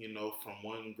of, from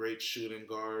one great shooting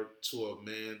guard to a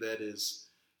man that is,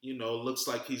 looks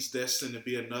like he's destined to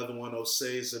be another one.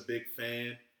 Osei is a big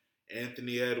fan.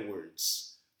 Anthony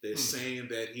Edwards. They're saying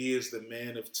that he is the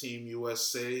man of Team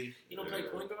USA. You don't play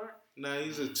point guard? Nah,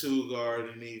 he's a 2 guard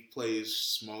and he plays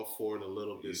small forward a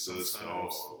little bit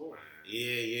sometimes.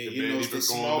 Yeah. It's the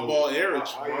small ball era,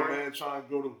 How your man trying to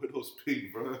go to Widow's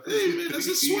Peak, bro? Hey, man, that's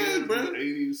a swag, bro.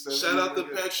 Shout out to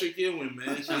Patrick Ewing,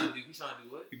 man. He trying to do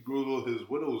what? He grew his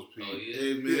Widow's Peak. Oh, yeah.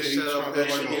 Hey, man, shout out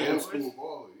Patrick Ewing. Ewing. Old school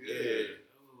baller. Yeah.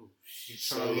 He's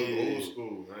trying to look old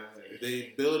school, man.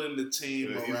 They building the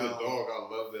team around. He's a dog. I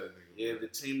love that nigga. Yeah, the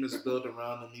team is built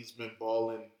around him. He's been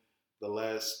balling the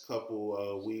last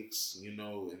couple weeks, in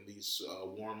these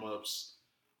warm-ups.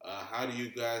 How do you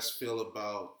guys feel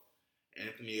about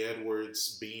Anthony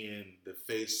Edwards being the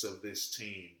face of this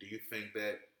team? Do you think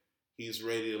that he's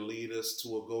ready to lead us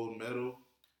to a gold medal?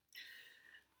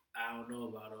 I don't know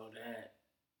about all that.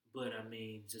 But, I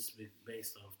mean, just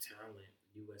based off talent,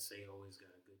 USA always got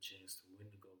a good chance to win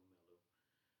the gold medal.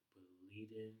 But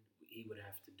leading, he would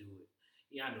have to do it.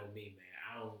 Yeah, I know me, man.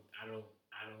 I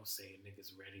don't say a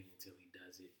nigga's ready until he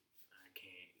does it. I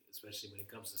can't, especially when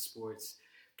it comes to sports,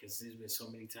 because there's been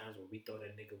so many times where we thought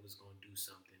that nigga was gonna do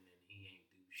something and he ain't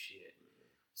do shit.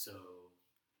 So,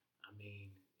 I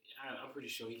mean, I'm pretty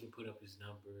sure he can put up his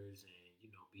numbers and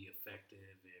be effective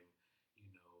and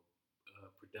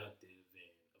productive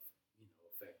and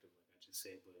effective, like I just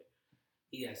said. But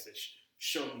he has to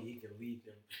show me he can lead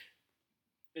them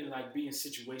and be in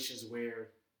situations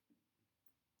where.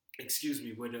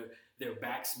 Where their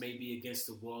backs may be against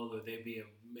the wall, or there be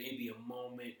maybe a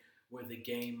moment where the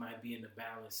game might be in the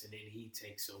balance, and then he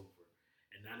takes over.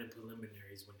 And not in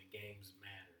preliminaries when the games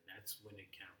matter. That's when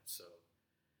it counts. So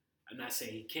I'm not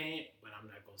saying he can't, but I'm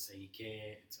not gonna say he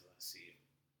can until I see it.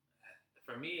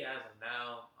 For me, as of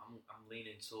now, I'm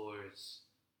leaning towards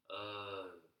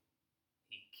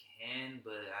he can,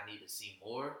 but I need to see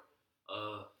more.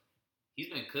 He's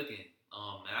been cooking.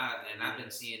 And I've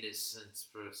been seeing this since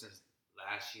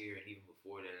last year and even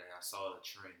before that. I saw the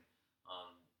trend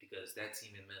because that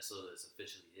team in Minnesota is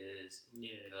officially his. Yeah,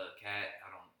 Cat.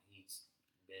 He's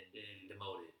been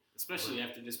demoted, especially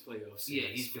after this playoff series. Yeah,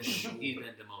 he's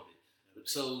been demoted.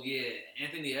 So yeah,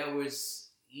 Anthony Edwards.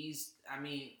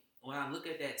 When I look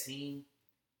at that team,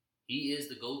 he is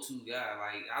the go-to guy.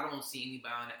 Like, I don't see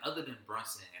anybody on it other than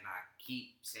Brunson, and I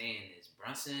keep saying this.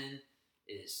 Brunson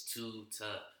is too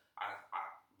tough.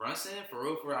 Brunson, for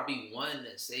real, I'll be one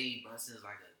to say Brunson's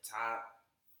like a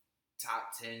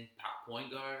top 10 top point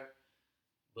guard,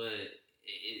 but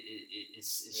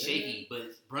it's shaky.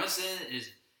 But Brunson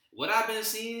is what I've been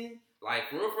seeing. Like,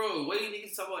 for real, the way you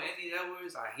niggas talk about Anthony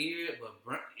Edwards, I hear it, but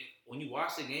when you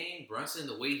watch the game, Brunson,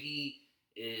 the way he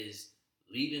is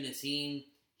leading the team,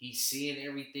 he's seeing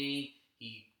everything.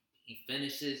 He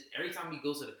finishes every time he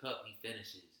goes to the cup. He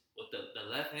finishes. with the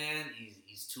left hand,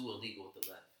 he's too illegal with the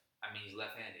left. I mean, he's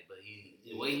left-handed, but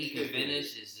the way he can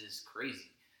finish is just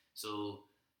crazy. So,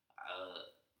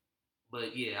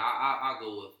 but yeah, I'll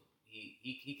go with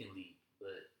he can lead,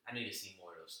 but I need to see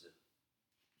more though still.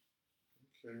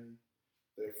 Okay.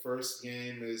 Their first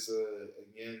game is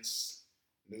against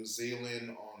New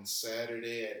Zealand on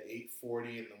Saturday at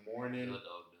 8:40 in the morning.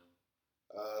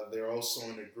 They're also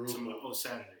in the group.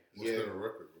 Saturday. What's their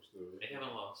record? They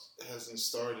haven't lost. It hasn't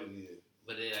started yet.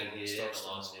 But they haven't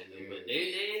lost yet. Yeah. But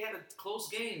they had a close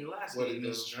game the last game. What,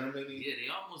 against Germany? Yeah, they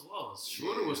almost lost.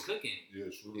 Schroeder was cooking. Yeah,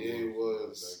 Schroeder it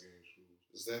was. That game,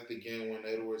 is that the game when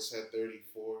Edwards had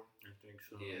 34? I think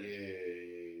so. Yeah.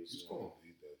 He's going to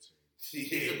lead that team.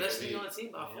 He's the best thing on the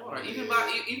team by far.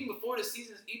 Even before the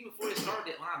season, even before they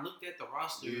started, when I looked at the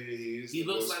roster, he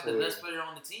looks like the best player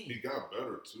on the team. He got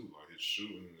better too. Like his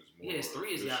shooting is more. Yeah, his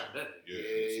three has gotten better.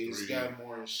 Yeah, he's got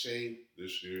more in shape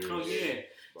this year. Oh yeah.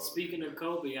 Speaking of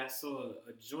Kobe, I saw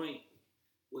a joint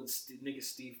with nigga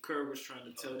Steve Kerr was trying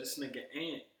to tell this nigga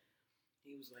Ant.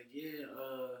 He was like, yeah,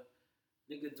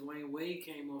 nigga Dwayne Wade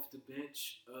came off the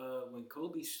bench when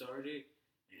Kobe started,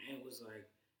 and Ant was like,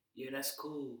 yeah, that's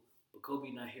cool. But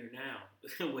Kobe not here now.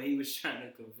 When he was trying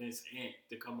to convince Ant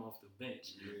to come off the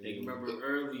bench. They remember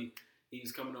early he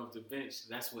was coming off the bench.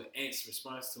 That's what Ant's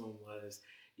response to him was.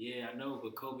 Yeah, I know,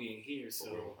 but Kobe ain't here,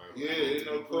 so yeah,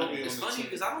 Kobe. It's funny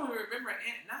because I don't even remember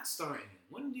Ant not starting.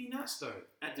 When did he not start?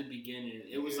 At the beginning,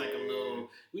 it was like a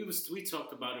little. We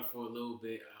talked about it for a little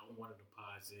bit on one of the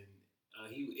pods, and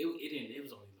it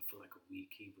was only for like a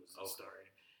week. He was starting,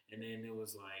 and then it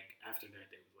was like after that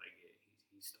they was like, yeah,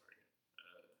 he's starting.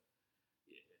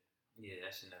 Yeah,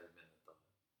 that should never been a thought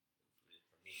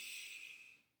for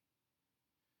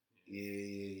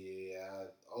me. Yeah.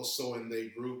 Also in their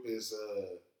group is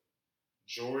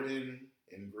Jordan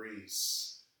and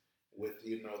Greece with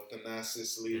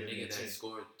Thanasis leading the team. That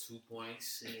scored 2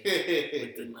 points. With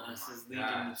Thanasis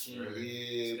leading the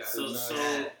team. Yeah. So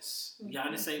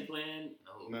Giannis ain't playing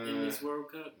in this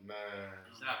World Cup. Nah.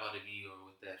 He's not about to be over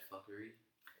with that fuckery.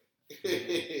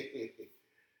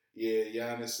 Yeah,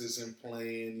 Giannis isn't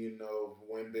playing.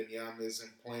 Wembanyama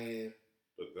isn't playing.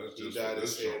 But that's he just got for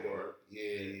his this show, head right? up.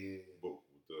 Yeah. But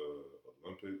with the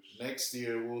Olympics. Next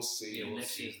year we'll see. Yeah, we'll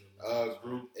see.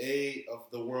 Group A of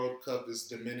the World Cup is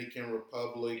Dominican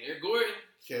Republic. Eric Gordon.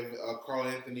 Carl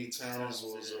Anthony Towns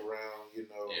was around.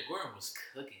 Eric Gordon was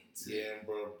cooking too. Yeah, and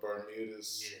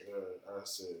Bermuda's. I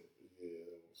said,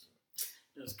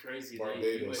 It was crazy.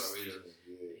 Barbados.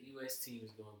 The U.S. team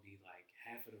is going to be like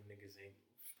half of them niggas ain't,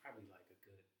 probably like a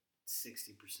good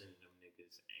 60% of them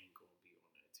niggas ain't going to be on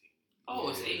that team. Oh,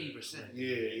 it's 80%.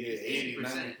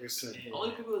 Yeah, 80-90%. The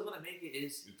only people that's going to make it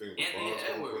is Anthony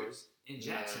Edwards and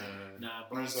Jackson. Nah,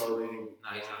 he's already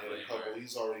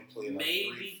he's already played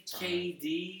maybe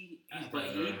KD, but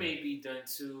he may be done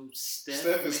too.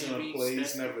 Steph is going to play.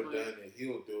 He's never done it.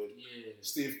 He'll do it. Yeah.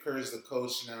 Steve Kerr's the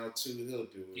coach now, too. He'll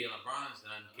do it. Yeah, LeBron's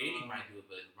done. KD might do it,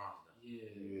 but LeBron's done.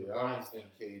 Yeah, I don't think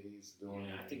KD's doing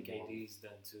it. I think KD's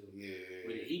done too. Yeah.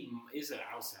 But he is an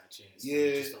outside chance.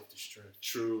 Yeah. Just off the strength.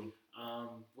 True.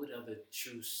 What other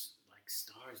true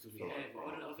stars do we have?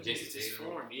 What other Jason niggas is Tatum.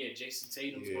 foreign? Yeah, Jason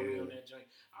Tatum's going to be on that joint.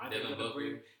 Devin Booker.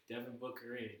 Bring Devin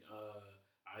Booker in.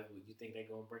 You think they're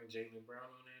going to bring Jaylen Brown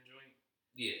on that joint?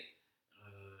 Yeah.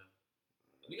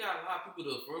 We got a lot of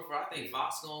people to refer for. I think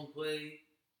Fox going to play.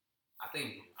 I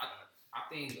think AD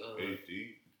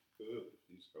could.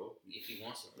 He's healthy. If he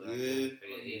wants to play. Yeah,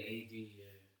 AD,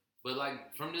 yeah. But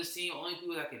like from this team, only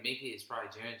people that can make it is probably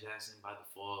Jaren Jackson by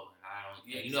default, and I don't.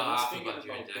 Yeah, you know I was how I feel thinking about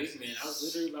Jaren about Jackson. big man. I was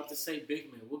literally about to say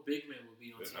big man. What big man would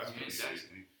be on team Jaren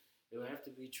Jackson? It would have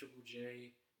to be Triple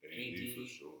J, AD for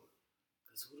sure.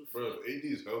 Cause who the Bro, fuck? if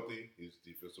AD is healthy, he's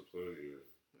defensive player of the year.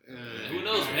 Who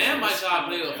knows? Bam might try to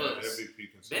play with us.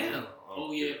 MVP Bam.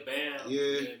 Oh yeah, Bam.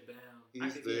 Yeah, Bam.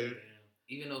 he's there.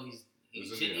 Even though he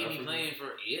Isn't shouldn't he even be African? playing for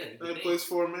He plays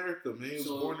for America, man. He was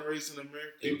So, born and raised in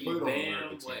America. It would be played on Bam,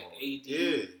 American what, team. AD,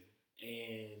 Yeah.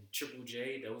 and Triple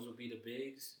J. Those would be the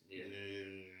bigs. Yeah.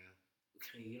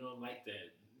 You don't like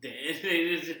that. Yeah,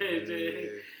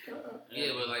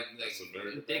 Yeah, but like That's a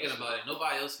very good thinking question. about it,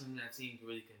 nobody else in that team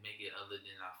really can make it other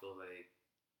than I feel like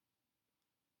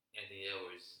Anthony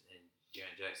Edwards and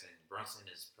Jaren Jackson. Brunson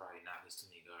is probably not his too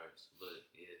many guards, but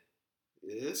yeah.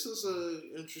 This is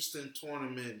an interesting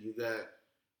tournament. You got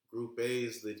Group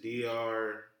A's, the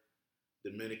DR,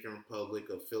 Dominican Republic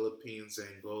of Philippines,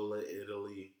 Angola,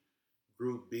 Italy.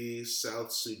 Group B,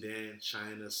 South Sudan,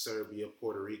 China, Serbia,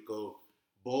 Puerto Rico.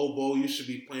 Bobo, you should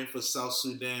be playing for South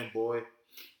Sudan, boy.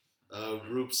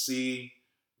 Group C,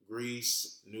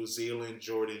 Greece, New Zealand,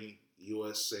 Jordan,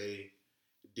 USA.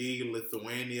 D,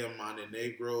 Lithuania,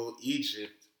 Montenegro,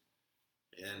 Egypt,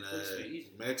 and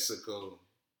Mexico.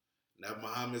 Now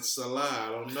Mohamed Salah,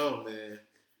 I don't know, man.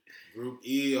 Group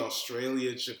E,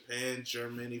 Australia, Japan,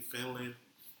 Germany, Finland.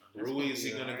 Rui, is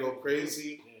he gonna go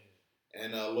crazy? Yeah.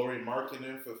 And Laurie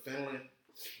Markkinen for Finland.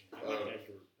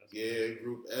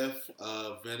 Group F,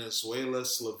 Venezuela,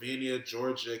 Slovenia,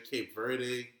 Georgia, Cape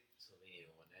Verde.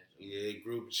 Yeah,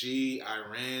 Group G,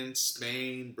 Iran,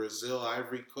 Spain, Brazil,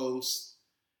 Ivory Coast,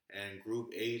 and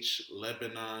Group H,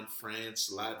 Lebanon,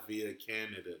 France, Latvia,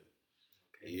 Canada.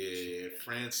 Yeah,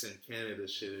 France and Canada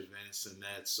should advance in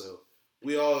that. So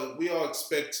we all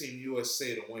expect Team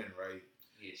USA to win, right?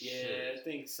 Yeah, I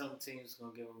think some teams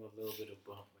gonna give them a little bit of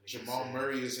bump. Jamal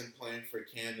Murray isn't playing for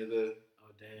Canada.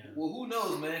 Oh damn. Well, who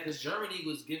knows, man? Because Germany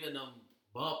was giving them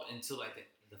bump until like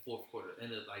the fourth quarter,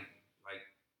 end of like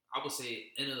I would say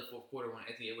end of the fourth quarter when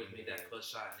Anthony Edwards made that clutch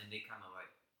shot, and then they kind of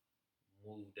like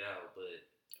moved out. But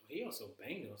he also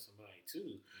banged on somebody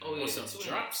too. Oh yeah, some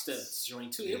drop steps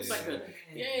joint too. It was like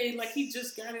like he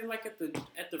just got it like at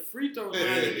the free throw line.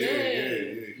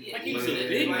 Yeah. Like he was a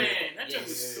big man. That just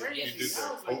was crazy. He did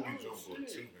that Kobe jump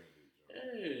too, man.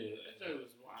 Yeah, that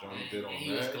was wild. John did on he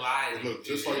that. was gliding. Look,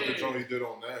 just like the John he did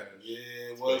on that. Yeah,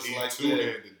 it was like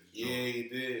that. Yeah, he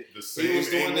did. The same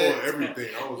angle and everything.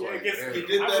 I was like, damn. He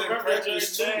did that in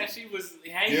practice too. She was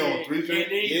hanging. On 3 jump.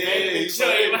 He's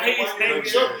like,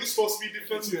 jump. You're supposed to be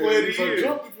defensive player of the year.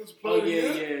 Jump defensive player of the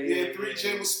year. Yeah,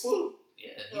 3J was spooked. Yeah,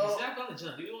 he was not gonna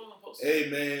jump. He was on the post. Hey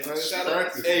man, shout out.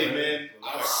 Practice, Hey man. man,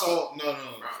 I saw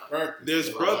Practice. There's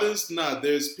brothers.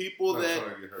 There's people Not that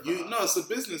trying to get hurt. it's a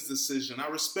business decision. I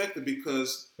respect it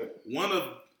because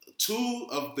two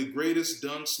of the greatest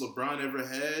dunks LeBron ever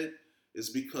had is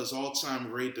because all-time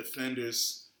great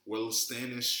defenders were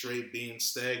standing straight, being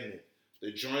stagnant.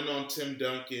 They joined on Tim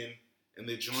Duncan and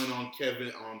they joined on Kevin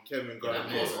Garnett.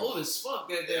 That was old as fuck.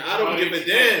 I don't give a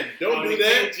damn. Don't do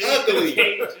that.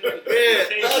 Ugly.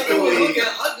 Ugly. Looking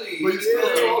ugly. But he's still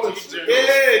tall as shit.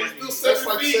 Yeah, he's still That's 7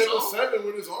 like feet. 7'7"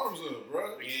 with his arms up,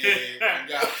 bro. Yeah,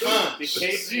 got punched. The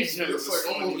KG jump Looks was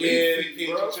like almost Yeah, 8 the feet,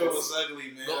 KG bro. Joe was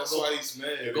ugly, man. That's why he's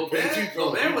mad.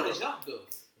 Gobert would have jumped though.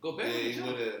 Gobert Yeah, he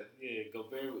would have. Yeah,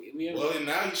 Gobert. Well, and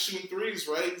now he's shooting threes,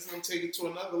 right? He's gonna take it to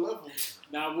another level.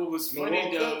 Now, what was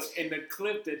funny though, in the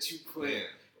clip that you played,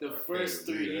 the I first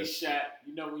can't three believe he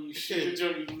that. shot, when you shoot the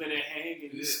joint, you let it hang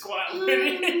and you squat with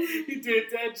it. He did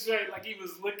that joint like he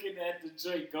was looking at the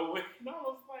joint going. And I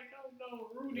was like, oh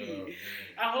no, Rudy.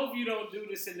 Oh, I hope you don't do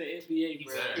this in the NBA,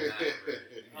 bro. Exactly.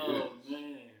 Oh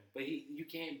man, but you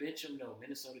can't bench him though.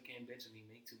 Minnesota can't bench him. He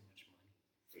make too much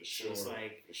money. For sure. So it's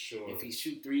like for sure. if he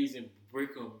shoot threes and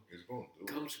brick them, He's going to do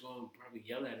it. coach gonna probably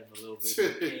yell at him a little bit.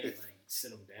 But he can't like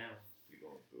sit him down. He's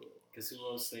going to do it. Cause who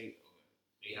else say?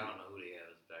 Yeah, I don't know who they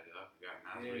have back up.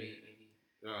 I forgot. Maybe.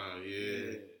 Oh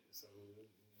yeah. So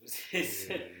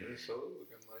Minnesota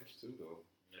looking nice too, though.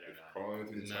 If Carl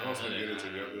Anthony Towns can get it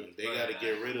together. They got to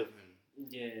get rid of him.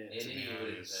 yeah. Yeah, they need to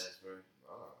rid of his ass, bro.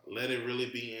 Let it really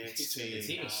be Ant's The team.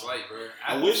 team is slight, bro.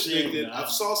 I wish they did. I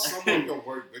saw They're someone. gonna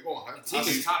work. They're gonna have The team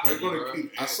is top They're heavy, gonna bro.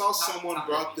 keep. I saw someone top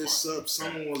brought heavy. this up.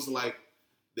 Someone was like,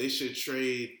 they should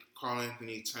trade Carl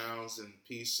Anthony Towns in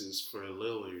pieces for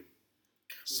Lillard,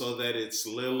 so that it's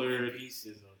Lillard,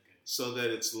 Pieces, okay. so that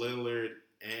it's Lillard,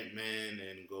 Ant-Man,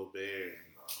 and Gobert.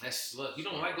 That's look. You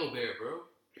don't like Gobert, bro.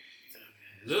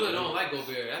 Lillard don't like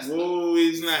Gobert. That's Whoa,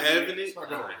 he's not having it. It's not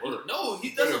gonna work. No,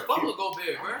 he doesn't fuck with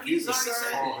Gobert, bro. He's already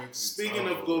said Carl it. Anthony Speaking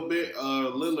Towns of Gobert,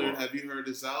 will- Lillard, have you heard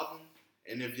his album?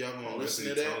 And if y'all gonna listen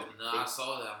to that, No, I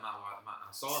saw that.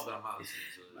 I saw it, but I'm not listening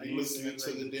to are it. you listening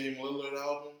to the Dame Lillard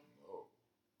album? No,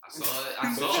 I saw it. I But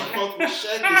you saw it. fucked with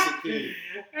Shaq as a kid.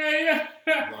 Hey,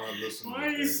 not listening. why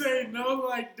you say no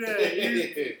like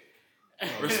that?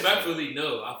 Respectfully,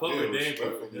 no. I fuck with Dame, bro.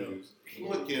 respectfully.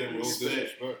 Look at him, No respect.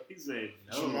 disrespect. He said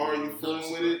no. Jamar, you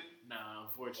fooling with it? Nah,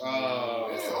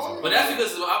 unfortunately. But that's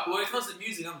because when it comes to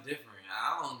music, I'm different.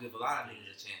 I don't give a lot of niggas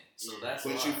a chance. So that's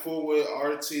But why. you fool with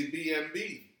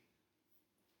RTBMB.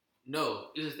 No,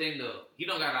 it's the thing though. He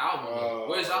don't got an album. Though.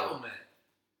 Where's the album at?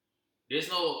 There's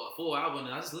no full album.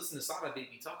 I just listen to Sada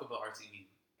Baby talk about RTB.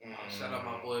 Shout out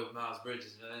my boy Miles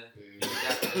Bridges, man.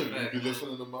 You be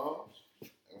listening to Miles?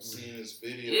 I've seen his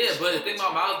videos. Yeah, but the thing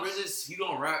about Miles Bridges, he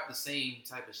don't rap the same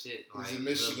type of shit. He's a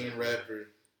Michigan rapper.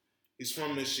 He's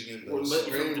from Michigan though. What was But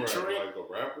Dame from rap? Detroit? Like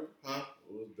a rapper? Huh?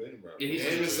 What was Dame rap? Yeah, he's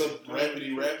Dame is a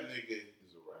rappity rap nigga.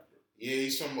 He's a rapper. Yeah,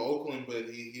 he's from Oakland, but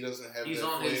he doesn't have He's that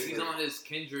on his flavor.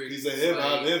 Kendrick. He's a hip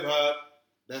hop.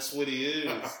 That's what he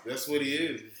is. That's what he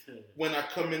is. When I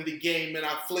come in the game and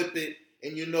I flip it,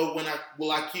 and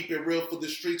will I keep it real for the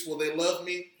streets? Will they love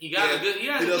me? He got a good. He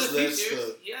has he good does that features.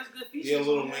 stuff. He has good features. Yeah,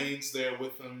 Lil on there. Wayne's there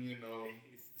with him, you know.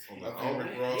 On I the think album,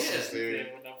 Rick Ross is there.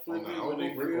 When I on flip the it, album, when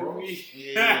they Rick grill Ross. me.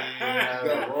 Yeah,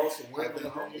 Got Ross and I Wayne think,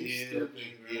 on the album.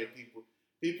 yeah,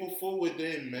 people fool with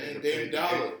them, man. Nigga Dame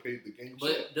Dollar. paid the game check.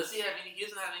 But does he have any? He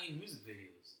doesn't have any music videos.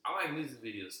 I like music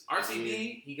videos.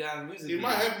 RTD, he got music. He videos.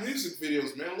 might have music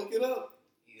videos, man. Look it up.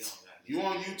 He don't got You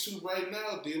on YouTube right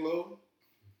now, D-Lo.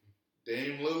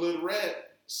 Dame Lillard rap.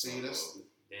 See, that's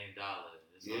Dame Dollar.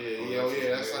 It's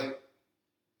yeah. That's like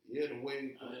the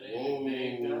way.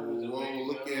 Whoa,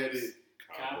 look at it.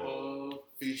 Capo,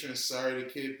 Featuring Sorry the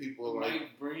Kid, people like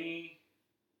Mike Breen,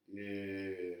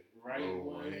 right Lil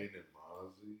one. Wayne and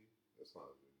Mozzie. That's not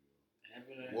a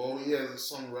video. Whoa, he has a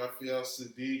song Raphael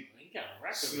Sadiq, He got a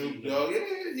record. Snoop video. Dogg.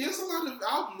 Yeah, he has a lot of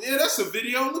albums. Yeah, that's a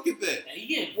video. Look at that. And he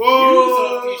getting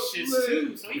Whoa, views off these shits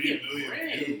too, so he 3 getting million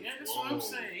bread. views. Yeah, that's what I'm Whoa.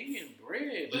 saying. He getting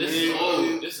bread. But this is Yeah.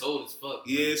 old. This is old as fuck.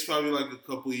 Yeah, it's probably like a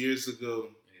couple years ago.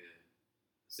 Yeah.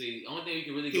 See, the only thing we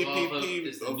can really go off of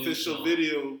is the new official song.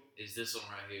 video. Is this one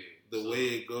right here? The way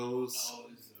it goes. Oh,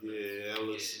 Yeah, that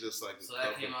looks Yeah. just like a So that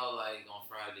cover. came out like on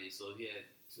Friday. So he had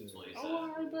 227. Oh, all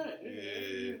right, bet.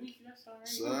 Yeah. That's all right.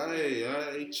 So,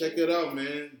 all right, check it out,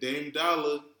 man. Dame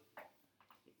Dollar,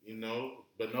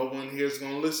 but no one here's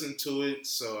gonna listen to it.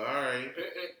 So, all right.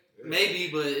 Maybe,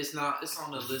 but it's not. It's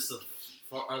on the list of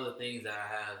other things that I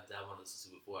have that I want to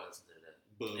listen to before I listen to that.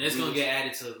 But And it's gonna get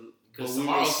added to because but we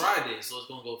tomorrow's was- Friday, so it's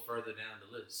gonna go further down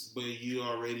the list. But you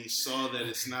already saw that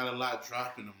it's not a lot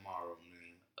dropping tomorrow, man.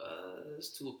 There's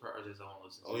two projects I want to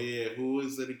listen to. Oh yeah, who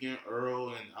is it again? Earl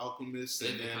and Alchemist,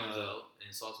 and It then comes out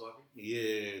and Sauce Walker.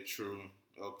 yeah, true.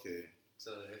 Okay.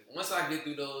 So once I get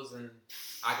through those and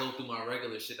I go through my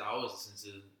regular shit that I always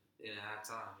listen to in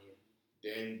halftime,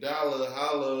 yeah. Dame Dollar,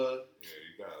 holla. Yeah,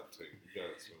 you gotta tune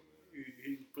in.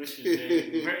 He's pushing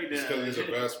Dame right Just now. because he's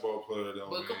a basketball player, don't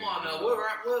But mean, come on you now,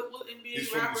 know, what NBA he's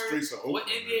from the rapper? streets of What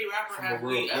Oakland, NBA man. rapper From a have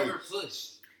real we ever place.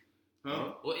 pushed?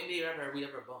 Huh? What NBA rapper have we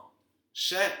ever bumped?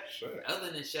 Shaq. Shaq.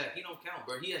 Other than Shaq, he don't count,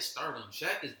 bro. He has stardom.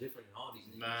 Shaq is different than all these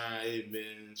niggas. Nah, hey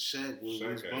man, Shaq was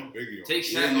Shaq had bumping. Biggie on. Take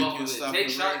it. Yeah, Shaq you off can of it. stop Take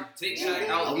the Shaq. rain. Take Yeah, Shaq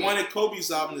out. I wanted Kobe's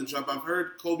album to drop. I've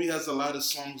heard Kobe has a lot of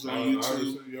songs on Allen YouTube.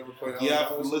 Iverson, you ever play Allen Yeah,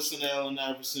 I've Iverson? listened to Allen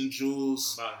Iverson,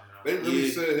 Jules. They really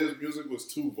Yeah. said his music was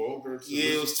too vulgar. To Yeah,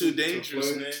 it was listen too to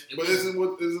dangerous, play. man. But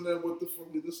isn't that what the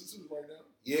fuck we listen to right now?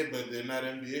 Yeah, but they're not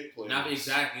NBA players. Not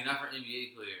exactly. Not for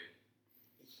NBA player.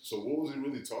 So what was he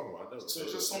really talking about? I never. So heard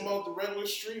just of talking it. about the regular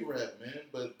street rap, man.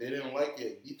 But they didn't like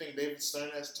it. You think David Stern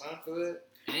has time for that?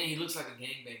 And he looks like a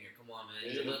gangbanger. Come on, man.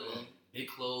 He's a Yeah, hoodlum. man. Big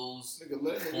clothes. Nigga,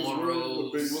 let him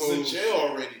Cornrows. big He was in clothes, jail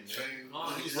already, man. chain. Come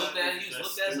on, he was looked at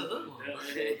as a hoodlum.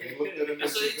 They looked at him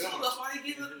That's as what they a told us. Why they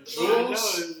give it?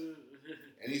 Jules?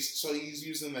 And he's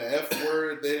using the F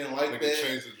word. They didn't like Nigga that.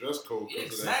 changed the dress code. Yeah,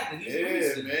 'cause of that. exactly. He's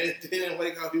Yeah, racist. man. They didn't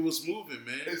like how he was moving,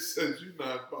 man. It says you're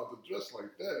not about to dress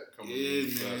like that coming Yeah, to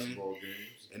these man. basketball games.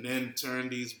 And then turn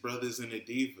these brothers into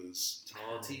divas.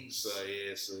 Tall tees. So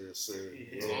yeah, so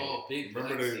Tall, big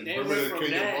Remember black the- tees. They Remember went the from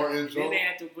Kenya that, Martin then joke? they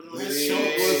had to put on Yeah. the That show.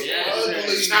 was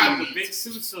ugly. Chop the big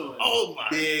suits on. Oh my!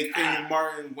 Big Kenyon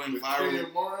Martin went The viral Kenya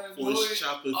Martin for joint? his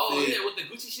chopper Oh fit. yeah, with the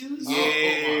Gucci shoes. Yeah,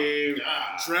 Oh, my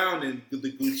God. drowning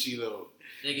the Gucci though.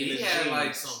 Nigga, In he the had jeans.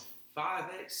 like some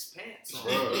 5X pants on.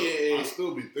 Bruh, Yeah. I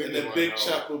still be thinking And the like big how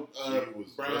chopper he was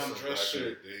brown dressing dress back shirt. in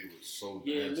the day was so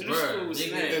Yeah, nasty. middle school was Bruh,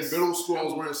 In next. middle school, I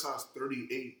was wearing size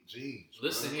 38 jeans.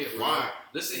 Listen bruh. here, bro. Why?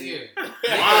 Listen here. Why?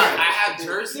 I have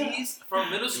jerseys from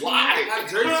middle school. Why? I have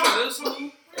jerseys from middle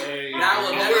school. Hey, Now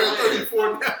I'm never wearing wear.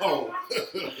 34 now.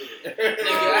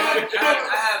 Nigga,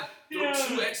 I have Yeah.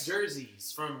 2X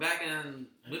jerseys from back in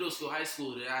middle school, high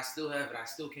school that I still have, but I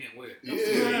still can't wear.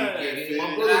 Yeah. Yeah.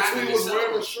 My I brother had T to was sell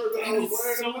wearing them. a shirt that I He was was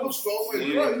wearing in so- middle school. I'm like,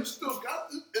 Yeah. bro, you still got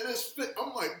this in this fit.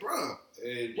 I'm like, bro,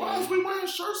 Hey, why is we wearing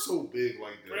shirts so big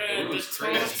like that? Bruh, It the was tall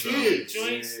crazy. kids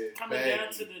joints Yeah, coming baggy.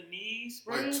 down to the knees,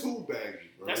 bro. Like too baggy,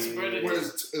 bro. That's Yeah. brother. Where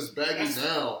it's baggy That's-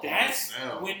 now. That's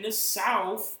now. when the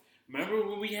South. Remember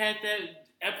when we had that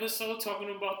episode talking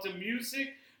about the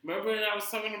music? Remember when I was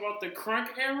talking about the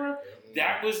crunk era?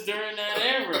 That was during that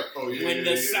era. Oh, yeah, When yeah, the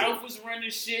yeah. South was running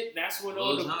shit, that's when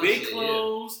all Those the hot big shit, yeah.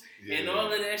 clothes Yeah. and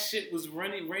all of that shit was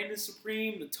reigning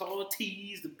supreme. The tall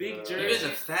tees, the big Even jerseys. the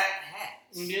fat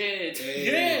hats. Yeah,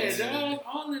 Hey. dog.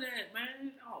 All of that,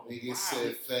 man. Oh, Nigga wow.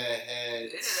 said fat Yeah,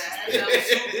 hats. that was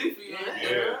too big for you.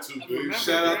 Yeah, too I big. remember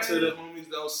Shout out to that. the homies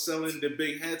that was selling the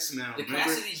big hats now. The Remember?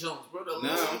 Cassidy Jones, bro. The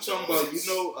Nah, little I'm talking about,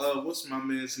 Jones. what's my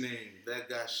man's name? That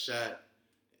got shot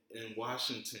in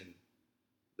Washington.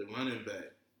 The running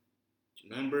back.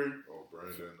 Remember? Oh,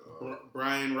 Brandon.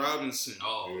 Brian Robinson.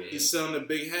 Oh, yeah. He's selling a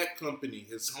big hat company.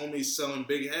 His homie's selling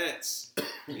big hats.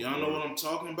 Y'all know what I'm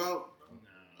talking about?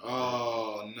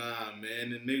 Oh, nah,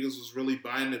 man. The niggas was really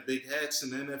buying the big hats in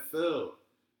the NFL.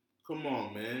 Come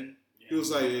on, man. Yeah, He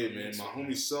was like, hey, man, my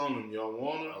homie's selling them. Y'all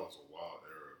want That them? was a wild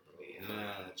era, bro.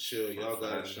 Nah, chill. Y'all got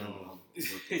to Fashion, know.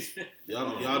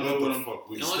 Y'all Y'all know what I'm... fuck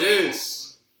we What's know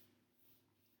this?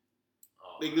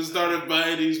 Oh, Niggas started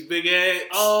buying these big hats.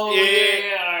 Oh,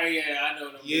 yeah. I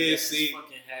know them Yeah, big ass see.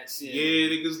 fucking hats. Yeah, Yeah,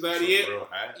 niggas Some started... real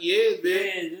hat. Yeah, man.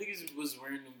 yeah, niggas was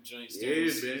wearing them joints Yeah, during the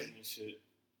man. season and shit.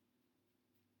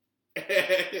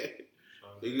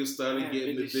 Niggas started Yeah,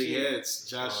 getting the big big shit. hats.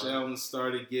 Josh Allen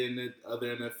started getting it.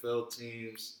 Other NFL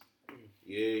teams.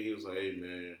 Yeah, he was like, hey,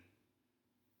 man.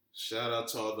 Shout out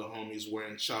to all the homies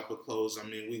wearing chopper clothes. I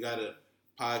mean, we got a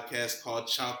podcast called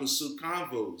Chopper Suit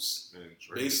Convos. Man,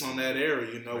 Drake Based is on that era,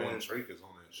 you know. Man, when Drake is on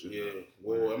that shit. Yeah. now.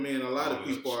 Well, I mean, a lot of Oh,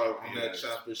 people the are chopper, on that yeah,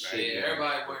 chopper it's shit. Yeah, bad.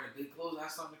 everybody wearing the big clothes.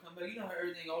 That's something to come back. You know how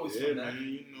everything always Yeah, come back. man.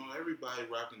 You know, everybody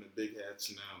rocking the big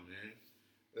hats now, man.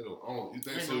 You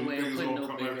think Ain't so? no You way think I'm it's putting gonna no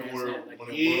come big back to ass where hat like when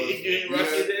that. it Yeah, was? you ain't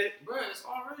rocking that? Bro, it's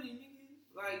already, nigga.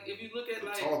 Like, if you look at,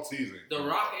 like, It's all teasing. the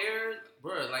Rock era,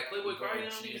 bro, like, Playboy Cardi, Right,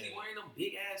 niggas be wearing them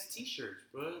big ass t-shirts,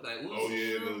 bro. Like, Oh Uzi, yeah,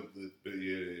 you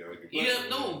know? Yeah,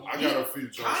 no. I got a few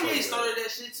jokes. Kanye like started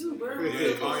that shit too, bro.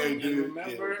 Yeah, Kanye And did.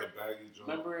 remember- the baggy joint.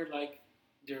 Remember, like,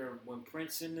 when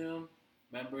Prince and them,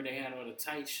 remember they had all the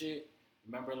tight shit?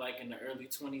 Remember, like, in the early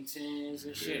 2010s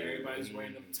and shit, Yeah. everybody's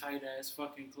wearing them tight-ass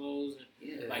fucking clothes.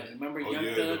 And, Yeah. like, remember Oh, Young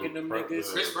yeah, Thug the and them prep-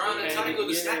 niggas? Chris Brown and Yeah, Tycho,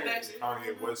 the yeah. snapbacks.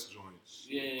 Kanye West joints.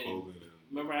 Yeah. Clothing and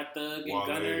Remember how Thug and Wale,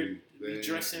 Gunner be man.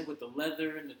 dressing with the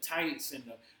leather and the tights and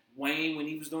the Wayne when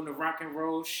he was doing the rock and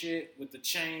roll shit with the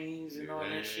chains and all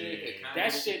that shit. Yeah,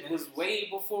 That Kanye shit was fans. way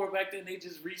before back then. They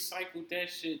just recycled that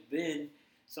shit then.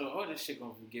 So all that shit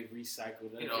gonna get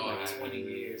recycled You for know, like yeah. 20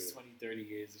 years, 20, 30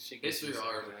 years. The shit gets History recycled.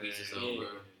 are repeats itself, Yeah. bro.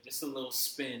 Just a little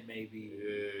spin maybe.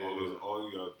 Yeah.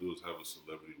 all you gotta do is have a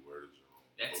celebrity wear the joint.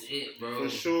 That's it, bro. For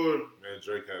sure. Man,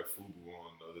 Drake had Fubu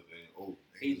on the other day. Oh,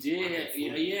 He niggas did,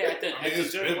 fucking yeah. At the I mean,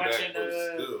 it's joint been back, watching but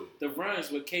still. the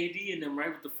runs with KD and them, right,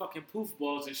 with the fucking poof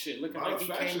balls and shit, A looking lot like of he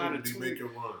fashion came out of be making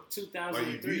runs. Like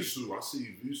 2003. Visu, I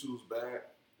see Visu's back.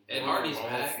 Ed Hardy's all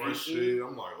back. fresh shit.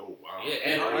 I'm like, oh wow. Yeah,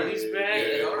 Ed Hardy's back. Yeah,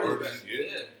 Ed Ed Hardy's Hardy's back. yeah.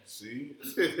 Yeah. See,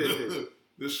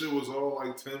 this shit was all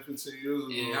like 10, 15 years ago.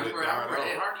 Yeah, I It remember died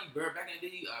Ed out. Hardy, bro, back in the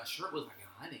day, shirt was like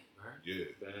 100, bro. Yeah,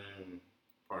 Damn.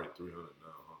 probably 300 now.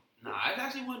 Huh? Nah, it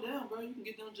actually went down, bro. You can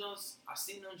get them Jones. I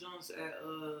seen them Jones at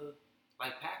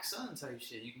like Pac Sun type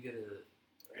shit. You can get a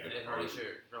Ed Hardy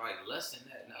shirt for like less than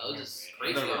that. No, it was just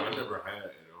I crazy. never had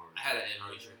Ed Hardy. I had an Ed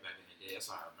Hardy shirt back in the day. That's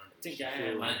why I remember. I think I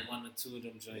had Sure. like one or two of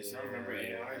them joints. I remember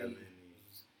Ed Hardy.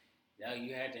 Yeah,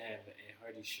 you had to have an Ed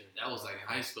Hardy shirt. That was like in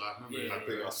high school. I remember. Yeah. I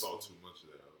think I saw too much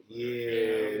of that.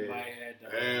 Everybody had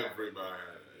that. Everybody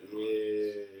had it. Yeah.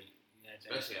 You had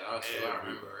that. Especially at our school, I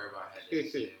remember everybody had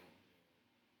that shit.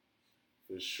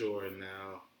 For sure.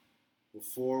 Now,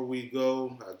 before we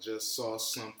go, I just saw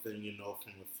something, you know,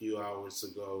 from a few hours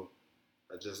ago.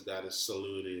 I just got it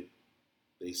saluted.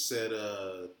 They said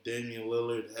Damian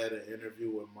Lillard had an interview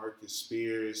with Marcus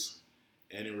Spears,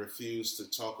 and he refused to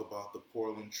talk about the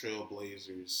Portland Trail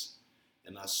Blazers.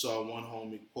 And I saw one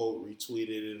homie quote retweeted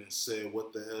it and said,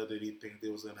 "What the hell did he think they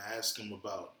was gonna ask him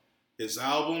about? His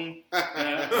album?"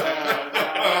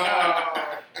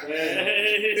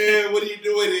 Man, what are you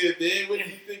doing here, man? What do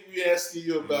you think we asking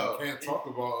you about? You can't talk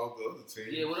about the other team.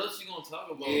 Yeah, what else you gonna talk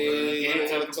about? Yeah, bro? you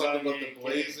can't want talk to talk about about the it.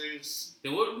 Blazers?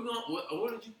 Then what are we gonna?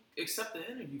 What did you accept the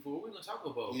interview for? What we gonna talk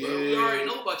about, bro? Yeah. We already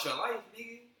know about your life,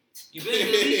 nigga. You've been in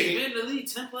the league. You've been in the league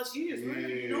 10+ years, bro.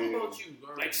 We know about you,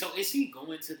 bro. Like, so is he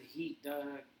going to the Heat, dog?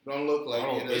 Don't look like I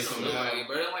don't it. They think That's don't so. look not- like it,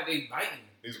 bro. They don't like they biting.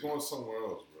 He's going somewhere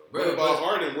else, bro. Bro, What about but-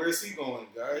 Harden? Where's he going,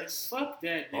 guys? Fuck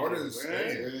that nigga, Harden's bro.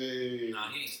 staying. Hey. Nah,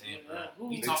 he ain't staying, bro. Who-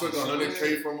 He They talking took shit.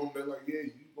 100K from him. They're like, yeah,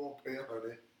 you gonna pay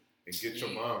 100 and get your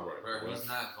Yeah, mind right, Bro, bro. he's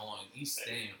not going. He's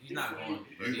staying. He's not going.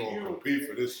 Bro. He's gonna compete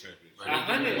for this championship. Bro,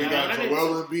 We got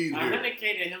Joel Embiid here. 100K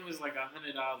to him is like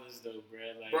 $100 though, bro.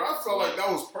 Like, Bro, I felt like that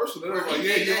was personal. They was Bro, like, he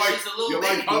yeah, think you that's like just a little you like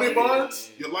baby. honey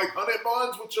buns? Yeah. You like honey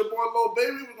buns with your boy Lil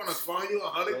Baby? We're gonna find you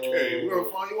 100K. We're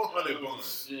gonna find you 100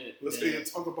 buns. Shit, Let's man. hear you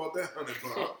talk about that 100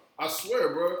 bun. I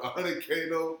swear, bro, 100K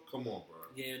though. Come on, bro.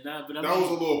 Yeah, nah, but That was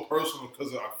a little personal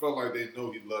because I felt like they know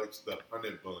he likes the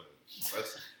 100 buns.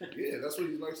 That's what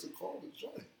he likes to call the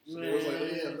joint. So it was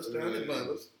like, yeah, let's do 100 buns.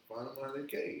 Let's find him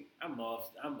 100K. I'm off.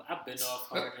 I've been off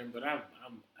Harden, but I'm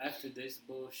after this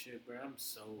bullshit, bro. I'm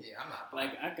so Yeah, I'm not.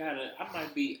 like I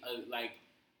might be like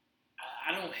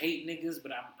I don't hate niggas,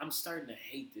 but I'm starting to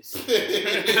hate this.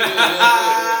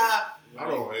 I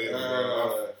don't hate him,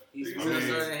 bro. He's I I'm mean,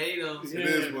 starting to hate him. It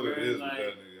is what it bro, is like- with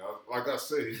that nigga. Like I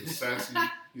said, he's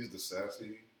the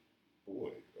sassy boy.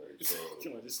 Like, so.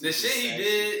 The shit he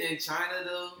did in China,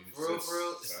 though, He's for real,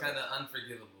 just it's sad. kind of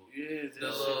unforgivable. Yeah, The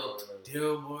little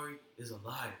Daryl Morey is a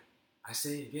liar. I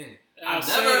say it again. I'll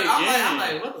say it again. I'm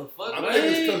like, what the fuck? I think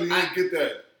it's because he didn't get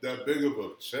that big of a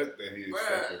check that he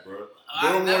expected, bro.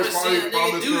 I've never seen a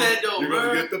nigga do that, though, you're bro.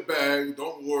 going to get the bag,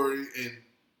 don't worry. And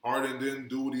Harden didn't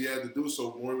do what he had to do,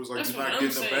 so Morey was like, That's you're not what I'm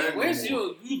getting the saying. bag Where's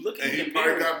anymore. you looking And at he the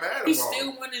probably mirror? got mad He about still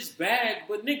it. won his bag,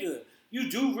 but nigga, you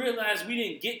do realize we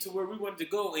didn't get to where we wanted to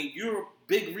go, and you're a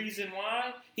big reason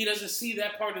why he doesn't see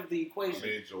that part of the equation. I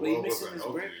mean, But he Joel missing wasn't his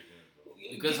healthy break. again,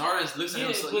 though. Because Harden looks at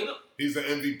him so He's the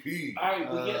MVP. All right,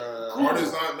 but cool.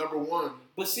 Harden's not number one.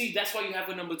 But see, that's why you have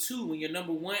a number two. When your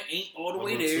number one ain't all the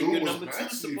way Number there, two your was number two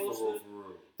Maxey supposed for to. real.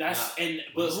 That's Nah,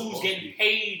 but was who's supposed getting to be.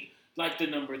 paid like the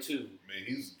number two? I mean,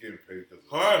 he's getting paid because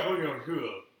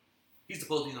he's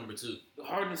supposed to be number 2.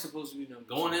 Harden's supposed to be number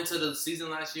Going two. into the season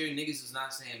last year, niggas was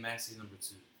not saying Maxey's number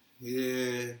 2.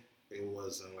 Yeah, it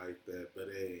wasn't like that. But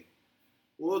hey,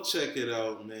 we'll check it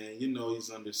out, man. You know he's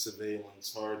under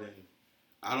surveillance, Harden.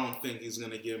 I don't think he's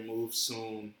going to get moved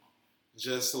soon.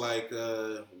 Just like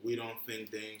we don't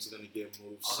think Dame's going to get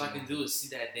moved All soon. I can do is see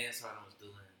that dance Harden was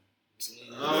doing.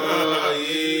 Oh,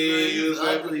 yeah. He was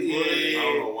ugly. Yeah. I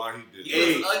don't know why he did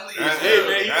Hey, He was ugly that- as Hey, hell.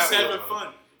 man, he's That having was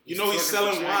fun. You He's know he's twerking for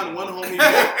selling China. wine. One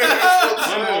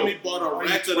homie bought a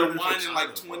rack of the wine in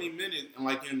like 20 minutes,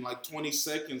 and in 20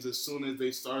 seconds. As soon as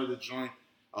they started the joint,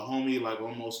 a homie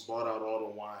almost bought out all the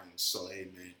wine. So hey,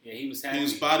 man, Yeah, he was happy. he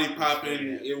was body popping.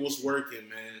 Yeah. It was working,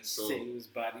 man. So Say he was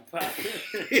body popping.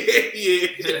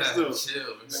 yeah. Chill,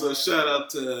 So man. shout out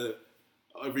to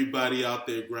everybody out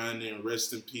there grinding.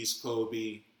 Rest in peace,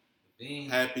 Kobe. Bean.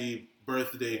 Happy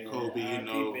birthday, Kobe. You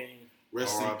know.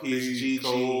 Rest in R.I.P. peace, Gigi.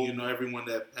 Cole. You know, everyone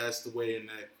that passed away in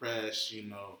that crash, you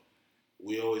know,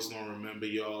 we always gonna remember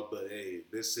y'all. But hey,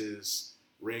 this is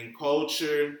ring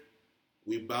culture.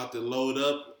 We about to load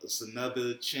up. It's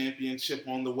another championship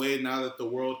on the way now that the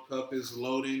World Cup is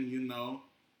loading, you know.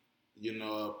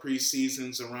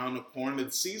 Preseason's around the corner.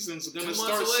 The season's gonna 2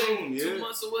 start months away. soon. 2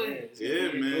 months away.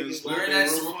 Yeah, man. It's We're gonna be real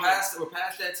fun. we're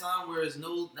past that time where there's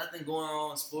nothing going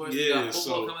on in sports. Yeah, we got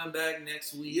football so- coming back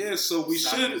next week. Yeah, so we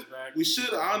Soccer's should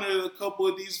back. honor a couple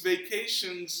of these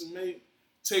vacations and maybe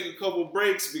take a couple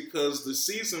breaks because the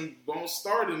season won't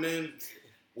start and then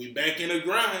we back in the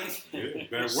grind. Yeah,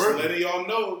 been Just working. letting y'all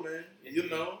know, man. You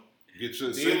know,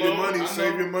 Save D-Lo, your money. I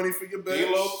Save know. your money for your bets.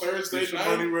 D-Lo Thursday Get your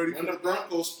night money ready when for the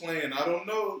Broncos playing. I don't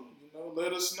know. You know,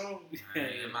 let us know.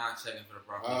 I'm not checking for the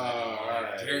Broncos.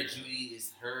 Alright. Jared Judy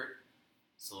is hurt,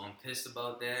 so I'm pissed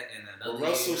about that. And But another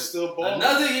Russell's year, still balling.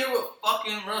 another year with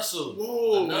fucking Russell.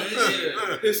 Whoa, Another man.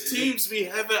 year. His teams be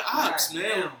having ops, God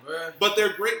man. damn, bro. But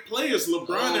they're great players.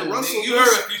 LeBron and No, Russell. nigga, you heard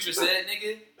what Future said,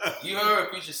 nigga. You heard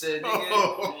what Future said, nigga.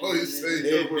 Oh, he said,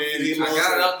 Yeah, yo, man, he I lost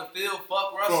got it it. out the field.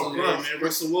 Fuck Russell. Yeah, man.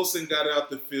 Russell Wilson got it out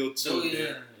the field too. Oh,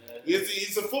 man. yeah.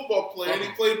 He's a football player and he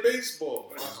played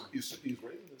baseball. He's raising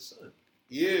his son.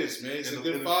 He is, man. He's a In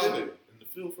good the father. field. In the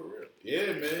field for real.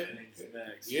 Yeah, man.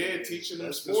 Yeah, teaching them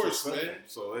That's sports, disrespectful. man.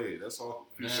 So hey, that's all.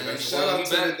 Man. And Well, shout out he to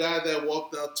the back. guy that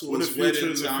walked out to What his if Future-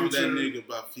 wedding the telling that Future- nigga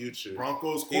about Future.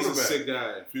 Broncos He's a quarterback. sick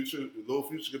guy. Little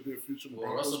Future could be a future Well,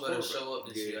 Broncos Russell better quarterback. show up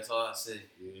this Yeah. year. That's all I say.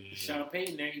 Sean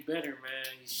Payton there, he better, man.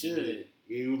 He should.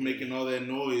 Yeah, he was making all that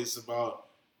noise about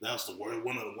that was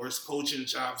one of the worst coaching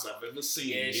jobs I've ever seen.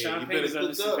 Yeah, Sean you Payton's better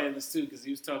under cook up. surveillance too because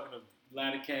he was talking a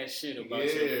lot of cash shit about Yeah,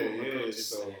 some former yeah, coaches.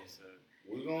 so-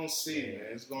 We're gonna see, man.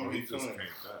 It's gonna Oh, be he just fun. came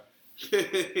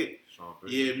back. Sean Payton.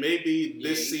 Yeah, maybe Yeah,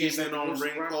 this he came season back on to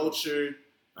Ring Broncos. Culture,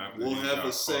 After we'll he have got a caught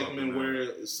up segment in that. where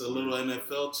it's a little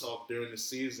NFL talk during the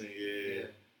season. Yeah.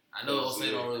 I know Jose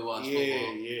don't really watch Yeah,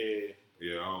 football. yeah.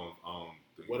 Yeah, I don't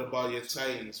think. What about your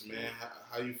Titans, man?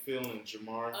 How you feeling,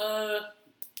 Jamar?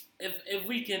 If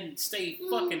we can stay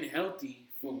fucking healthy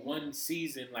for one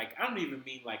season, like I don't even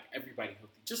mean like everybody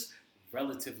healthy, just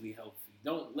relatively healthy.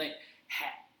 Don't let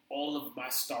all of my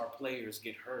star players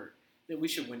get hurt. Then we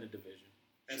should win the division.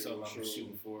 That's all I'm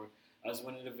shooting for. Us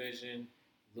winning the division,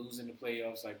 losing the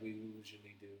playoffs like we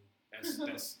usually do. That's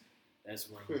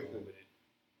where I'm going with it.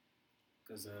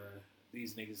 Because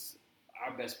these niggas,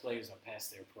 our best players are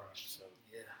past their prime. So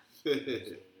Yeah. that's what it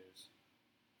is.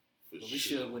 But we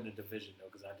should win the division though,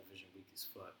 because our division weak as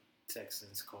fuck.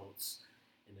 Texans, Colts,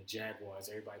 and the Jaguars.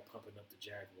 Everybody pumping up the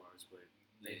Jaguars, but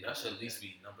Y'all should at least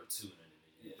be number 2 in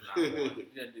the division. Not 1.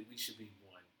 yeah, we should be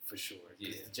one for sure. 'Cause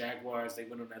Yeah. the Jaguars, they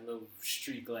went on that little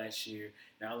streak last year.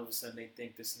 Now all of a sudden they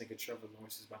think this nigga Trevor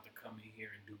Lawrence is about to come in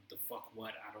here and do the fuck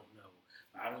what? I don't know.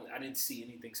 I didn't see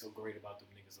anything so great about them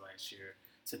niggas last year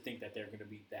to think that they're going to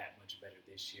be that much better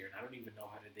this year. And I don't even know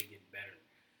how did they get better.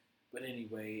 But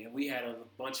anyway, and we had a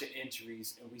bunch of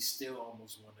injuries, and we still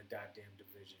almost won the goddamn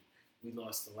division. We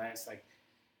lost the last,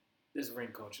 this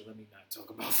ring culture. Let me not talk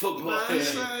about football.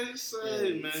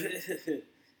 Sorry, man.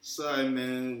 Sorry,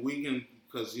 man. We can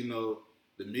because, you know,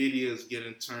 the media is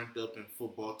getting turned up in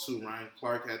football too. Ryan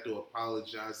Clark had to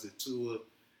apologize to Tua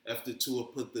after Tua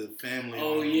put the family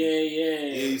on him.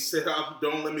 Yeah, he said,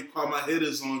 don't let me call my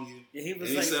hitters on you. Yeah, he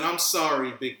he said, I'm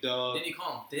sorry, big dog. Did he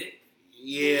call him thick?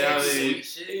 Yeah,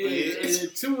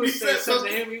 and Tua said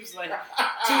something to him. He was like,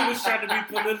 Tua was trying to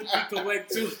be politically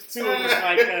correct.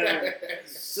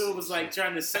 Tua was like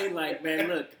trying to say, like, man,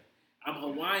 look, I'm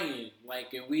Hawaiian,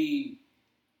 like, and we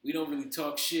don't really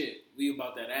talk shit. We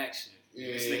about that action.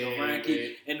 This nigga Ryan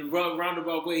keep, and the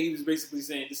roundabout way, he was basically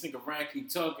saying, this nigga Ryan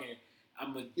keep talking.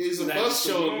 He's a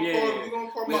buster. Show him, you gonna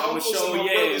call my uncles and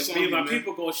my brothers on me me, and my man.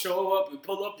 people gonna show up and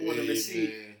pull up on him and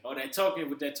see. Oh, that talking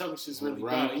shit's really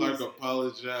Ryan about. Clark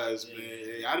apologized,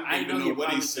 man. I didn't even know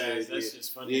what he said. That's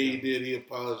just funny. Yeah, he did. He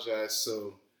apologized.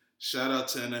 So, shout out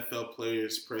to NFL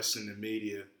players pressing the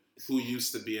media who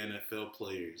used to be NFL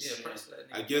players. Yeah, press that.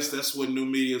 I guess that's what new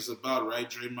media is about, right,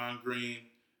 Draymond Green?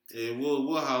 Yeah,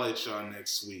 we'll holler at y'all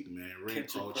next week, man. Ring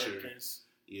culture. Perkins.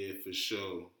 Yeah, for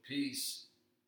sure. Peace.